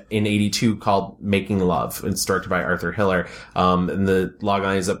line in it in 82 called Making Love. It's directed by Arthur Hiller. And the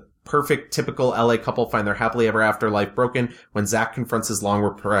logline is a perfect, typical LA couple find their happily ever after life broken when Zach confronts his long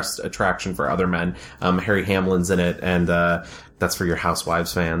repressed attraction for other men. Harry Hamlin's in it, and that's for your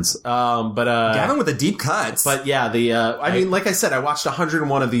Housewives fans. Gavin with the deep cuts. But yeah, I mean, like I said, I watched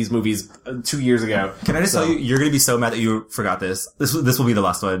 101 of these movies 2 years ago. Can I just tell you, you're gonna be so mad that you forgot this. This will be the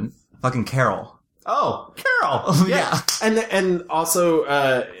last one. Fucking Carol. Oh, Carol! Yeah. And also,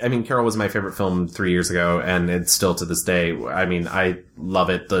 I mean, Carol was my favorite film 3 years ago, and it's still to this day. I mean, I love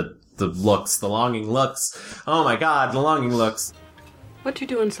it. The looks, the longing looks. Oh my God, the longing looks. What do you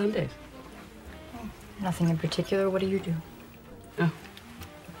do on Sundays? Nothing in particular. What do you do? Oh,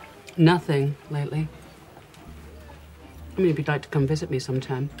 nothing lately. I mean, if you'd like to come visit me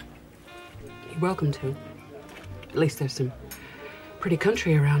sometime, you're welcome to. At least there's some pretty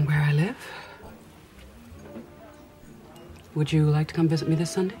country around where I live. Would you like to come visit me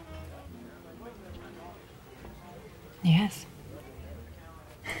this Sunday? Yes.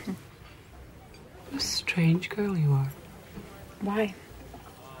 What a strange girl you are. Why?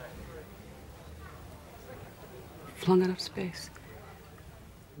 Flung out of space.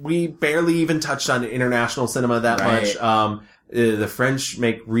 We barely even touched on international cinema that much. The French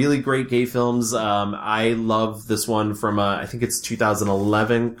make really great gay films. I love this one from, I think it's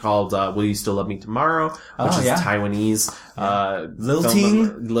 2011 called, Will You Still Love Me Tomorrow? Which is Taiwanese.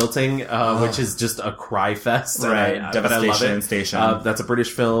 Lilting, which is just a cry fest. Right. Devastation Station. That's a British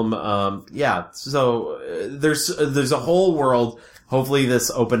film. So, there's a whole world. Hopefully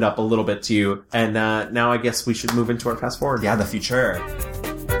this opened up a little bit to you. And, now I guess we should move into our fast forward. Yeah, the future.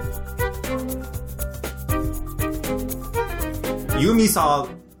 You and me saw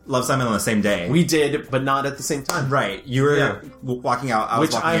Love, Simon on the same day. We did, but not at the same time. Right. You were walking out. I was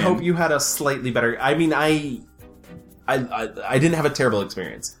Which walking I in. hope you had a slightly better... I mean, I didn't have a terrible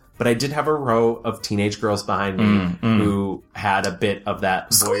experience, but I did have a row of teenage girls behind me who had a bit of that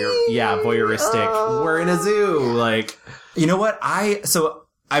voyeuristic, we're in a zoo, like... You know what?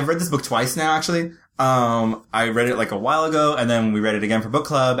 I've read this book twice now, actually. I read it like a while ago, and then we read it again for book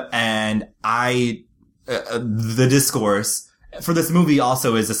club, and the discourse for this movie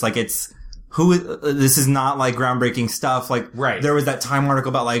also is just like, this is not like groundbreaking stuff. Like, there was that Time article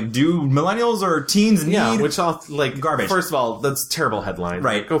about like, do millennials or teens need? Yeah, which all, like, garbage. First of all, that's a terrible headline.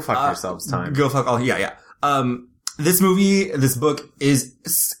 Right. Go fuck yourselves, Time. Go fuck all, yeah. This book is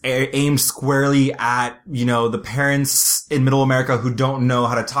aimed squarely at, the parents in middle America who don't know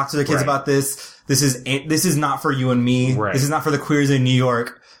how to talk to their kids about this. This is not for you and me. Right. This is not for the queers in New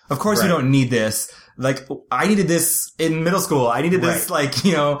York. Of course we don't need this. Like, I needed this in middle school. I needed this,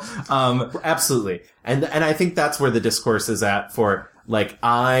 absolutely. And I think that's where the discourse is at for, like,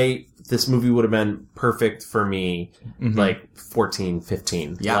 this movie would have been perfect for me, like, 14,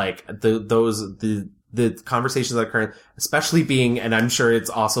 15. Yeah. Like, the conversations that occur, especially being, and I'm sure it's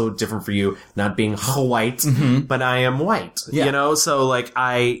also different for you, not being white, but I am white. Yeah. So, like,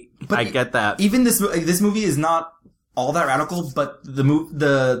 I get that. Even this movie is not all that radical, but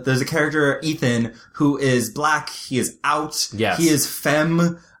there's a character, Ethan, who is black. He is out. Yes. He is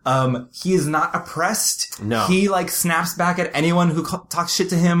femme. He is not oppressed. No. He, like, snaps back at anyone who talks shit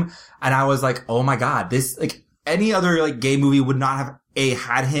to him. And I was like, oh my God, this, like, any other, like, gay movie would not have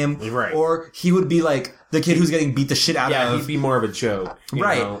had him. Right. Or he would be like the kid who's getting beat the shit out of. Yeah, he'd be more of a joke.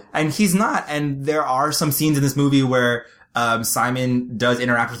 Right. know? And he's not. And there are some scenes in this movie where, Simon does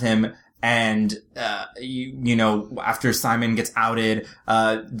interact with him. And, after Simon gets outed,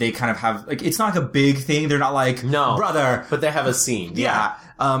 they kind of have, like, it's not like a big thing. They're not like, no, brother. But they have a scene. Yeah.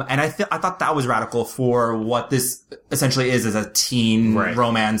 And I thought that was radical for what this essentially is as a teen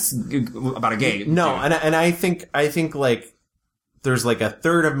romance about a gay. No, dude. and I think like, there's like a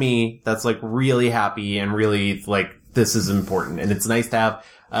third of me that's like really happy and really like, this is important. And it's nice to have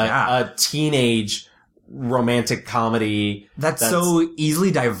a teenage romantic comedy that's so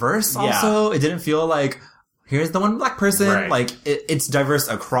easily diverse. Also, it didn't feel like here's the one black person. Like it's diverse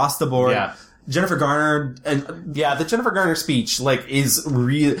across the board. Yeah. Jennifer Garner and the Jennifer Garner speech is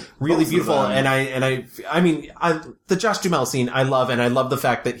really beautiful. And I mean the Josh Duhamel scene I love, and I love the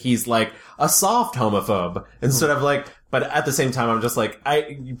fact that he's like a soft homophobe instead of like. But at the same time, I'm just like,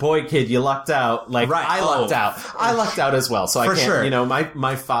 boy, kid, you lucked out. Like, right. I lucked out. I lucked out as well. So I can't, sure.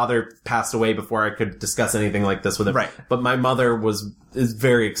 My father passed away before I could discuss anything like this with him. Right. But my mother is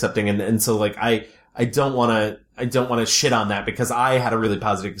very accepting. And so like, I don't want to shit on that because I had a really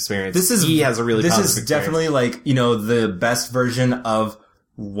positive experience. He has a really positive experience. This is definitely like, the best version of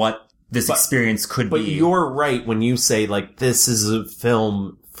what this experience could be. But you're right when you say like, this is a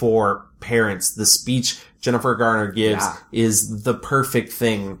film for parents. The speech Jennifer Garner gives is the perfect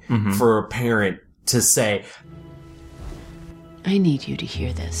thing for a parent to say. I need you to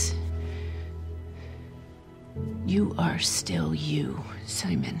hear this. You are still you,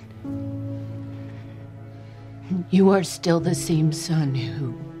 Simon. You are still the same son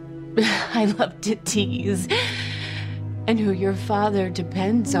who I love to tease, and who your father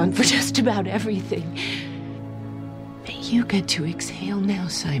depends on for just about everything. But you get to exhale now,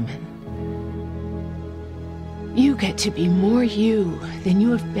 Simon. You get to be more you than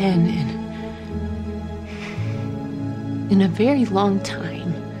you have been in a very long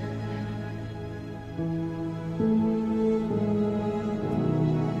time.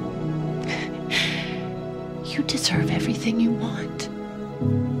 You deserve everything you want.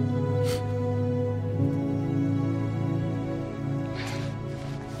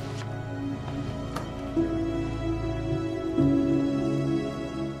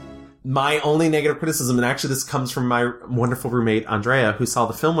 My only negative criticism, and actually this comes from my wonderful roommate, Andrea, who saw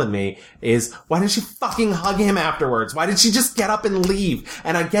the film with me, is why didn't she fucking hug him afterwards? Why did she just get up and leave?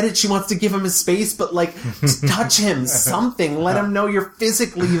 And I get it, she wants to give him his space, but like, touch him, something, let him know you're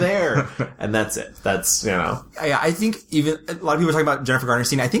physically there. And that's it. That's, Yeah, I think even, a lot of people are talking about Jennifer Garner's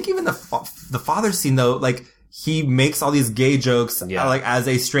scene. I think even the father's scene though, like, he makes all these gay jokes, like, as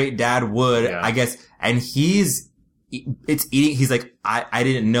a straight dad would, I guess, and he's like, I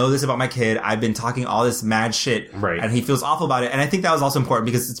didn't know this about my kid. I've been talking all this mad shit. Right. And he feels awful about it. And I think that was also important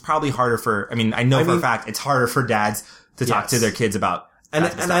because it's probably harder for a fact it's harder for dads to talk to their kids about. And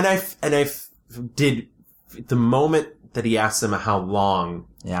I did the moment that he asks him how long.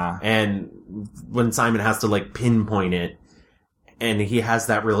 Yeah. And when Simon has to like pinpoint it and he has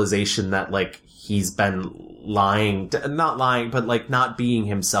that realization that like he's been not lying, but like not being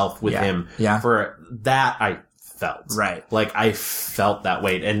himself with him. Yeah. For that, I felt. Right. Like, I felt that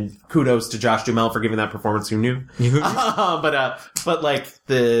weight. And kudos to Josh Duhamel for giving that performance. Who knew? But like,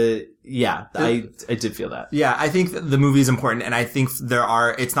 I did feel that. Yeah, I think the movie is important, and I think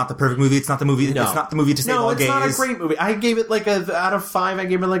it's not the perfect movie. It's not the movie. No. It's not the movie to save all gays. No, it's not a great movie. I gave it like out of 5, I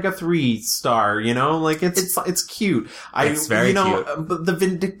gave it like a 3-star, like it's cute. It's very cute. But the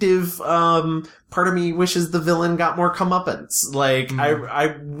vindictive, part of me wishes the villain got more comeuppance. Like,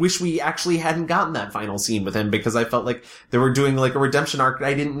 I wish we actually hadn't gotten that final scene with him because I felt like they were doing like a redemption arc that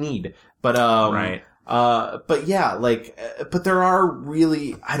I didn't need. But, right. But yeah, like, but there are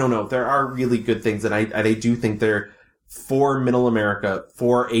really, I don't know, there are really good things, and I do think they're for middle America,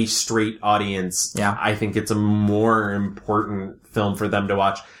 for a straight audience. Yeah. I think it's a more important film for them to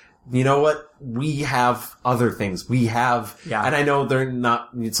watch. You know what? We have other things. We have, and I know they're not,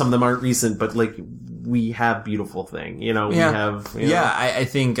 some of them aren't recent, but like, we have Beautiful Thing, we have, I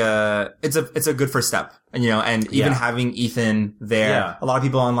think, it's a good first step, and even having Ethan there, a lot of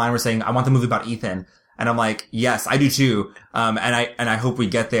people online were saying, I want the movie about Ethan. And I'm like, yes, I do too. And I hope we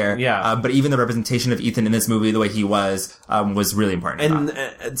get there. Yeah. But even the representation of Ethan in this movie, the way he was really important.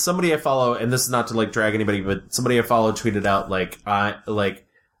 And somebody I follow, and this is not to like drag anybody, but somebody I follow tweeted out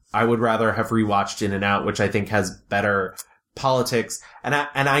I would rather have rewatched In and Out, which I think has better politics. And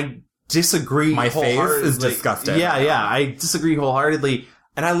I disagree. My face is disgusting. Yeah. I disagree wholeheartedly.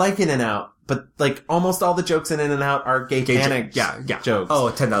 And I like In and Out. But, like, almost all the jokes in and Out are gay panic jokes.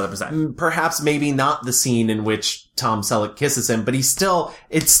 Oh, 10,000%. Perhaps maybe not the scene in which Tom Selleck kisses him, but it's still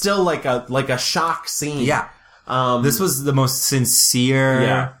like a shock scene. Yeah. This was the most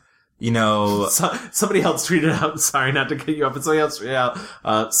sincere, somebody else tweeted out, sorry not to cut you off, but somebody else tweeted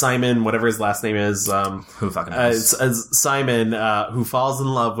out, Simon, whatever his last name is, who fucking knows? Simon, who falls in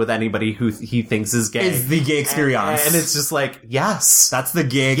love with anybody who he thinks is gay. Is the gay experience. And it's just like, yes. That's the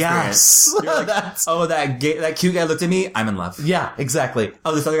gay experience. Yes. Like, that cute guy looked at me, I'm in love. Yeah, exactly.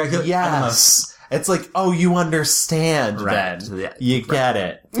 Oh, this other guy, yes. I'm in love. It's like, oh, you understand right. then. Yeah. You get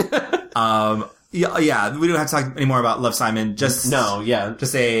it. Yeah, we don't have to talk anymore about Love, Simon. Just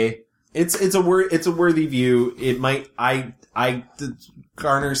say, It's a worthy view. It might, the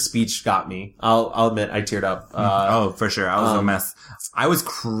Garner's speech got me. I'll admit I teared up. For sure. I was a mess. I was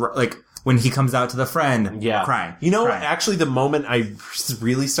when he comes out to the friend, crying. You know, crying. actually, the moment I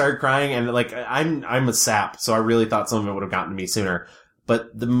really started crying, and like I'm a sap, so I really thought some of it would have gotten to me sooner.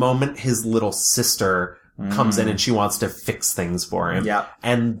 But the moment his little sister comes in and she wants to fix things for him,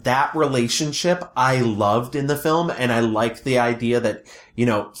 and that relationship I loved in the film, and I liked the idea that, you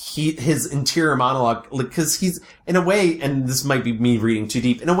know, his interior monologue, because he's, in a way, and this might be me reading too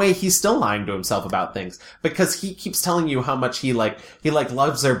deep, in a way, he's still lying to himself about things, because he keeps telling you how much he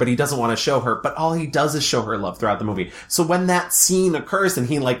loves her, but he doesn't want to show her, but all he does is show her love throughout the movie. So when that scene occurs and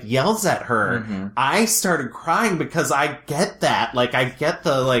he, like, yells at her, I started crying because I get that. Like, I get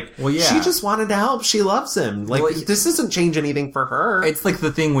the, like, she just wanted to help. She loves him. Like, this doesn't change anything for her. It's like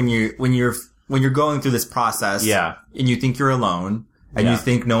the thing when you're going through this process, and you think you're alone, and you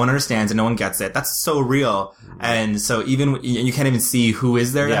think no one understands and no one gets it. That's so real. And so even, you can't even see who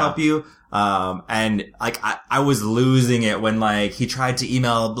is there to help you. And like, I was losing it when like, he tried to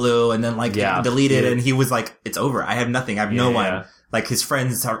email Blue and then like, deleted and he was like, it's over. I have nothing. I have no one. Like, his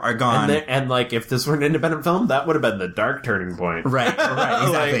friends are gone. And like, if this were an independent film, that would have been the dark turning point. Right,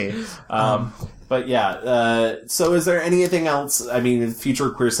 exactly. But yeah, so is there anything else? I mean, in future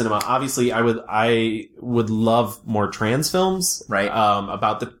queer cinema, obviously I would love more trans films. Right.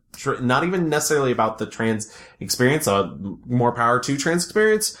 About the, not even necessarily about the trans experience, more power to trans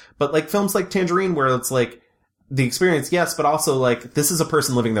experience, but like films like Tangerine where it's like, the experience, yes, but also like, this is a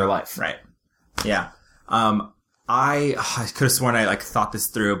person living their life. Right. Yeah. I could have sworn I like thought this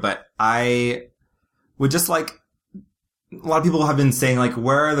through, but I would just like, a lot of people have been saying like,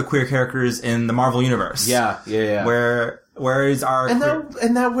 where are the queer characters in the Marvel universe? Yeah. Where is our and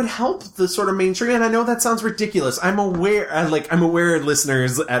that would help the sort of mainstream. And I know that sounds ridiculous. I'm aware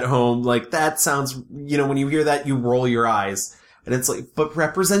listeners at home, like that sounds, you know, when you hear that, you roll your eyes, and it's like, but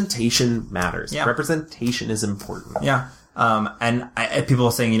representation matters. Yeah. Representation is important. Yeah. And people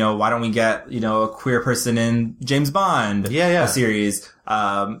are saying, you know, why don't we get, you know, a queer person in James Bond? A series.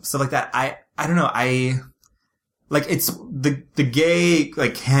 Stuff like that. I don't know. Like, it's the gay,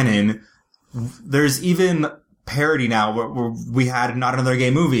 like, canon. There's even parody now where we had Not Another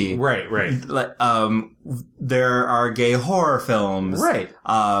Gay Movie. Right. There are gay horror films. Right.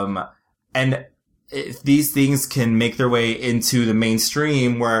 And if these things can make their way into the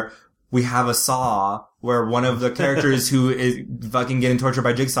mainstream where we have a Saw, where one of the characters who is fucking getting tortured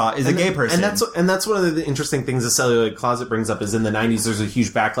by Jigsaw is a gay person. And that's one of the interesting things the Celluloid Closet brings up is in the 90s there's a huge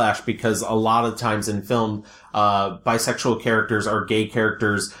backlash because a lot of times in film, bisexual characters are gay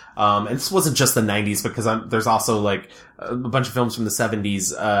characters. And this wasn't just the 90s because there's also like a bunch of films from the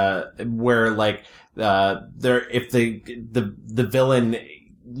 70s, where like, if the villain,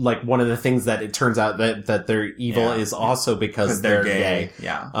 like one of the things that it turns out that they're evil is also because they're gay.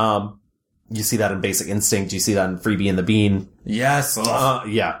 Yeah. You see that in Basic Instinct. You see that in Freebie and the Bean. Yes.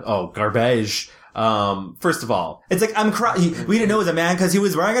 Garbage. First of all, it's like, I'm crying. We didn't know it was a man because he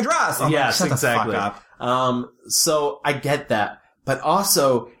was wearing a dress. Yes, exactly. The fuck up. So I get that, but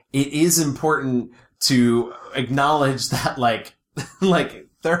also it is important to acknowledge that like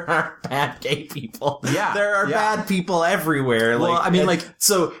there are bad gay people. Yeah. There are bad people everywhere. Well, like, I mean, like,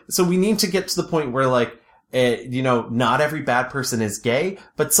 so we need to get to the point where like, you know, not every bad person is gay,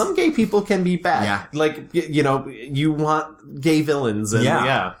 but some gay people can be bad. Yeah. Like, you know, you want gay villains.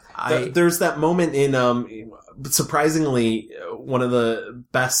 And there's that moment in, surprisingly, one of the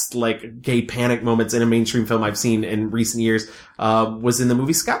best, like, gay panic moments in a mainstream film I've seen in recent years, was in the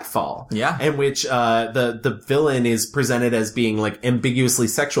movie Skyfall. Yeah. In which, the villain is presented as being, like, ambiguously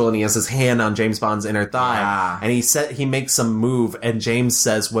sexual, and he has his hand on James Bond's inner thigh. Yeah. And he makes some move, and James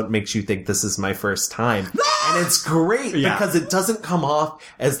says, "What makes you think this is my first time?" And it's great because it doesn't come off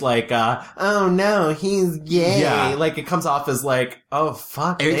as like, oh no, he's gay. Yeah. Like, it comes off as like, oh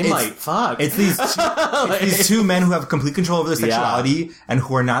fuck, they might fuck. It's these two men who have complete control over their sexuality and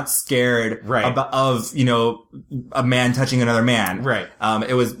who are not scared of, you know, a man touching another man. Right.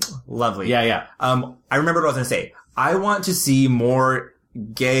 It was lovely. Yeah. I remember what I was going to say. I want to see more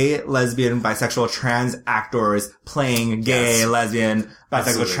gay, lesbian, bisexual, trans actors playing gay, lesbian,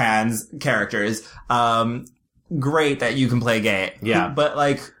 bisexual, trans characters. Great that you can play gay. Yeah. But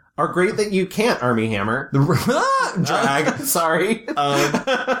like, or great that you can't, Armie Hammer. Drag. Sorry.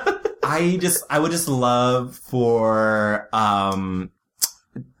 I would just love for,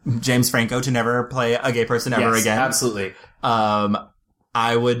 James Franco to never play a gay person ever again. Absolutely.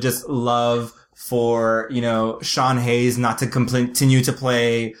 I would just love for, you know, Sean Hayes not to continue to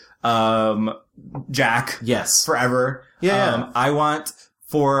play, Jack. Yes. Forever. Yeah. I want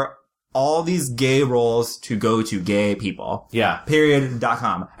for all these gay roles to go to gay people. Yeah.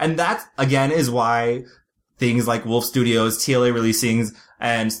 Period.com. And that, again, is why things like Wolf Studios, TLA releasing,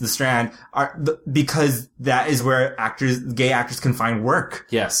 and The Strand because that is where gay actors can find work.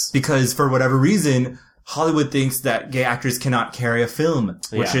 Yes. Because for whatever reason, Hollywood thinks that gay actors cannot carry a film,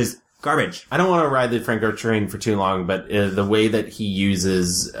 which is garbage. I don't want to ride the Franco train for too long, but the way that he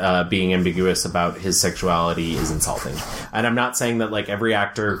uses being ambiguous about his sexuality is insulting. And I'm not saying that like every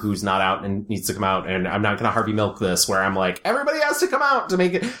actor who's not out and needs to come out, and I'm not going to Harvey Milk this where I'm like, everybody has to come out to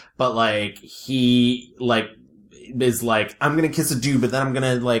make it. But like, he like is like, I'm going to kiss a dude, but then I'm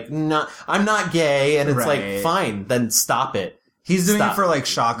going to like, I'm not gay. And it's like, fine, then stop it. He's doing it for like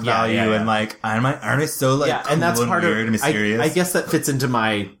shock value and like, aren't I so like, cool, and that's part weird of, and mysterious? I guess that fits into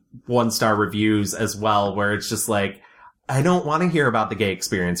my 1-star reviews as well, where it's just like, I don't want to hear about the gay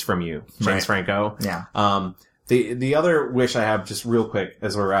experience from you, James Franco. Yeah. The other wish I have, just real quick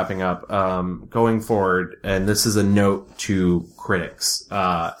as we're wrapping up, going forward, and this is a note to critics,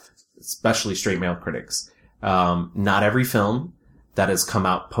 especially straight male critics. Not every film that has come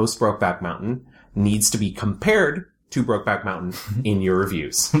out post Brokeback Mountain needs to be compared to Brokeback Mountain in your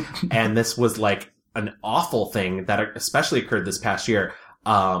reviews. And this was like an awful thing that especially occurred this past year.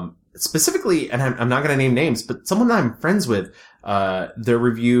 Specifically, and I'm not going to name names, but someone I'm friends with, their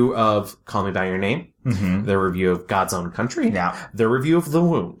review of Call Me By Your Name, their review of God's Own Country, their review of The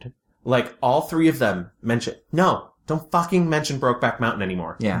Wound, like all three of them don't fucking mention Brokeback Mountain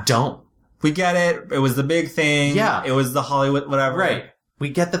anymore. Yeah. Don't. We get it. It was the big thing. Yeah. It was the Hollywood, whatever. Right. We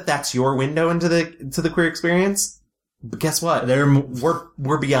get that that's your window into the queer experience. But guess what?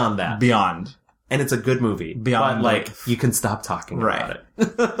 We're beyond that. Beyond. And it's a good movie. Beyond, but, like, you can stop talking about it.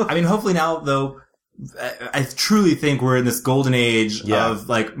 I mean, hopefully now, though, I truly think we're in this golden age of,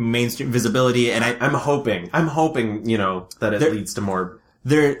 like, mainstream visibility, and I'm hoping, you know, that it leads to more.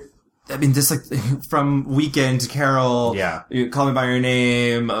 I mean, just like, from Weekend to Carol, Call Me By Your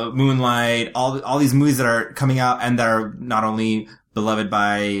Name, Moonlight, all these movies that are coming out and that are not only beloved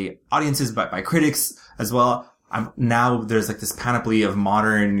by audiences, but by critics as well. Now there's like this panoply of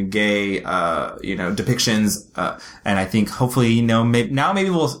modern gay, depictions, and I think hopefully, maybe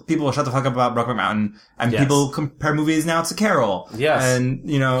people will shut the fuck up about Brokeback Mountain, and people compare movies now to Carol. Yes. And,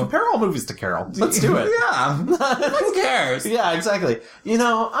 compare all movies to Carol. Let's do it. Yeah. Who cares? Yeah, exactly.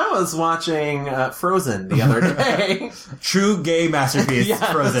 I was watching, Frozen the other day. True gay masterpiece,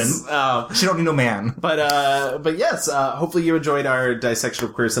 Frozen. She don't need no man. But yes, hopefully you enjoyed our dissection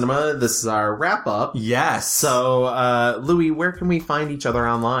of queer cinema. This is our wrap up. Yes. So, Louis, where can we find each other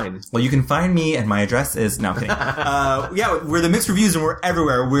online? Well, you can find me, and my address is, no, I'm kidding. We're the Mixed Reviews, and we're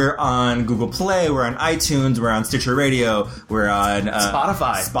everywhere. We're on Google Play, we're on iTunes, we're on Stitcher Radio, we're on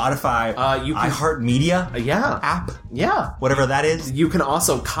Spotify, iHeartMedia app. Yeah. Whatever that is. You can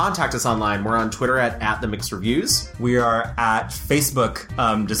also contact us online. We're on Twitter at The Mixed Reviews. We are at Facebook.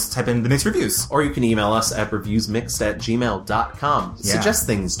 Just type in The Mixed Reviews. Or you can email us at reviewsmixed@gmail.com. Yeah. Suggest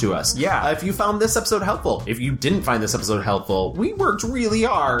things to us. Yeah. If you found this episode helpful. If you didn't find this episode helpful, we worked really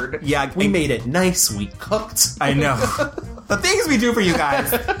hard. Yeah. We made it nice. We cooked. I know. The things we do for you guys.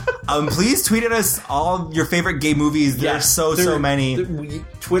 Please tweet at us all your favorite gay movies. There's so many.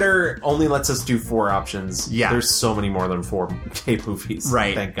 Twitter only lets us do 4 options. Yeah. There's so many more than 4 gay movies.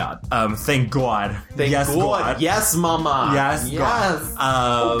 Right. Thank God. Thank God. Thank God. Yes, mama. Yes, God.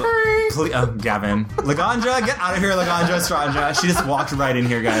 Okay. Please, Gavin. Laganja, get out of here, Laganja Stranja. She just walked right in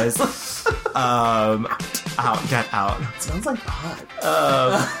here, guys. Get out. It sounds like pot.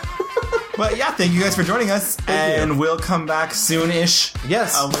 But yeah, thank you guys for joining us, and we'll come back soon-ish.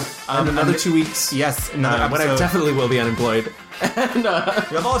 Yes, in another 2 weeks. Yes, another episode. When I definitely will be unemployed. And you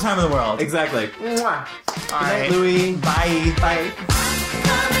have all the time in the world. Exactly. Mwah. Good night, Louis. Bye. Bye.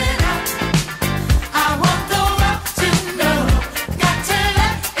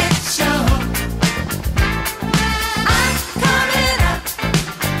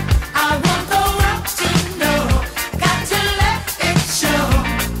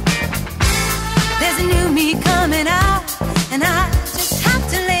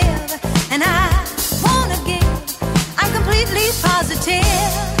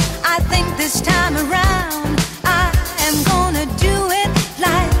 I think this time around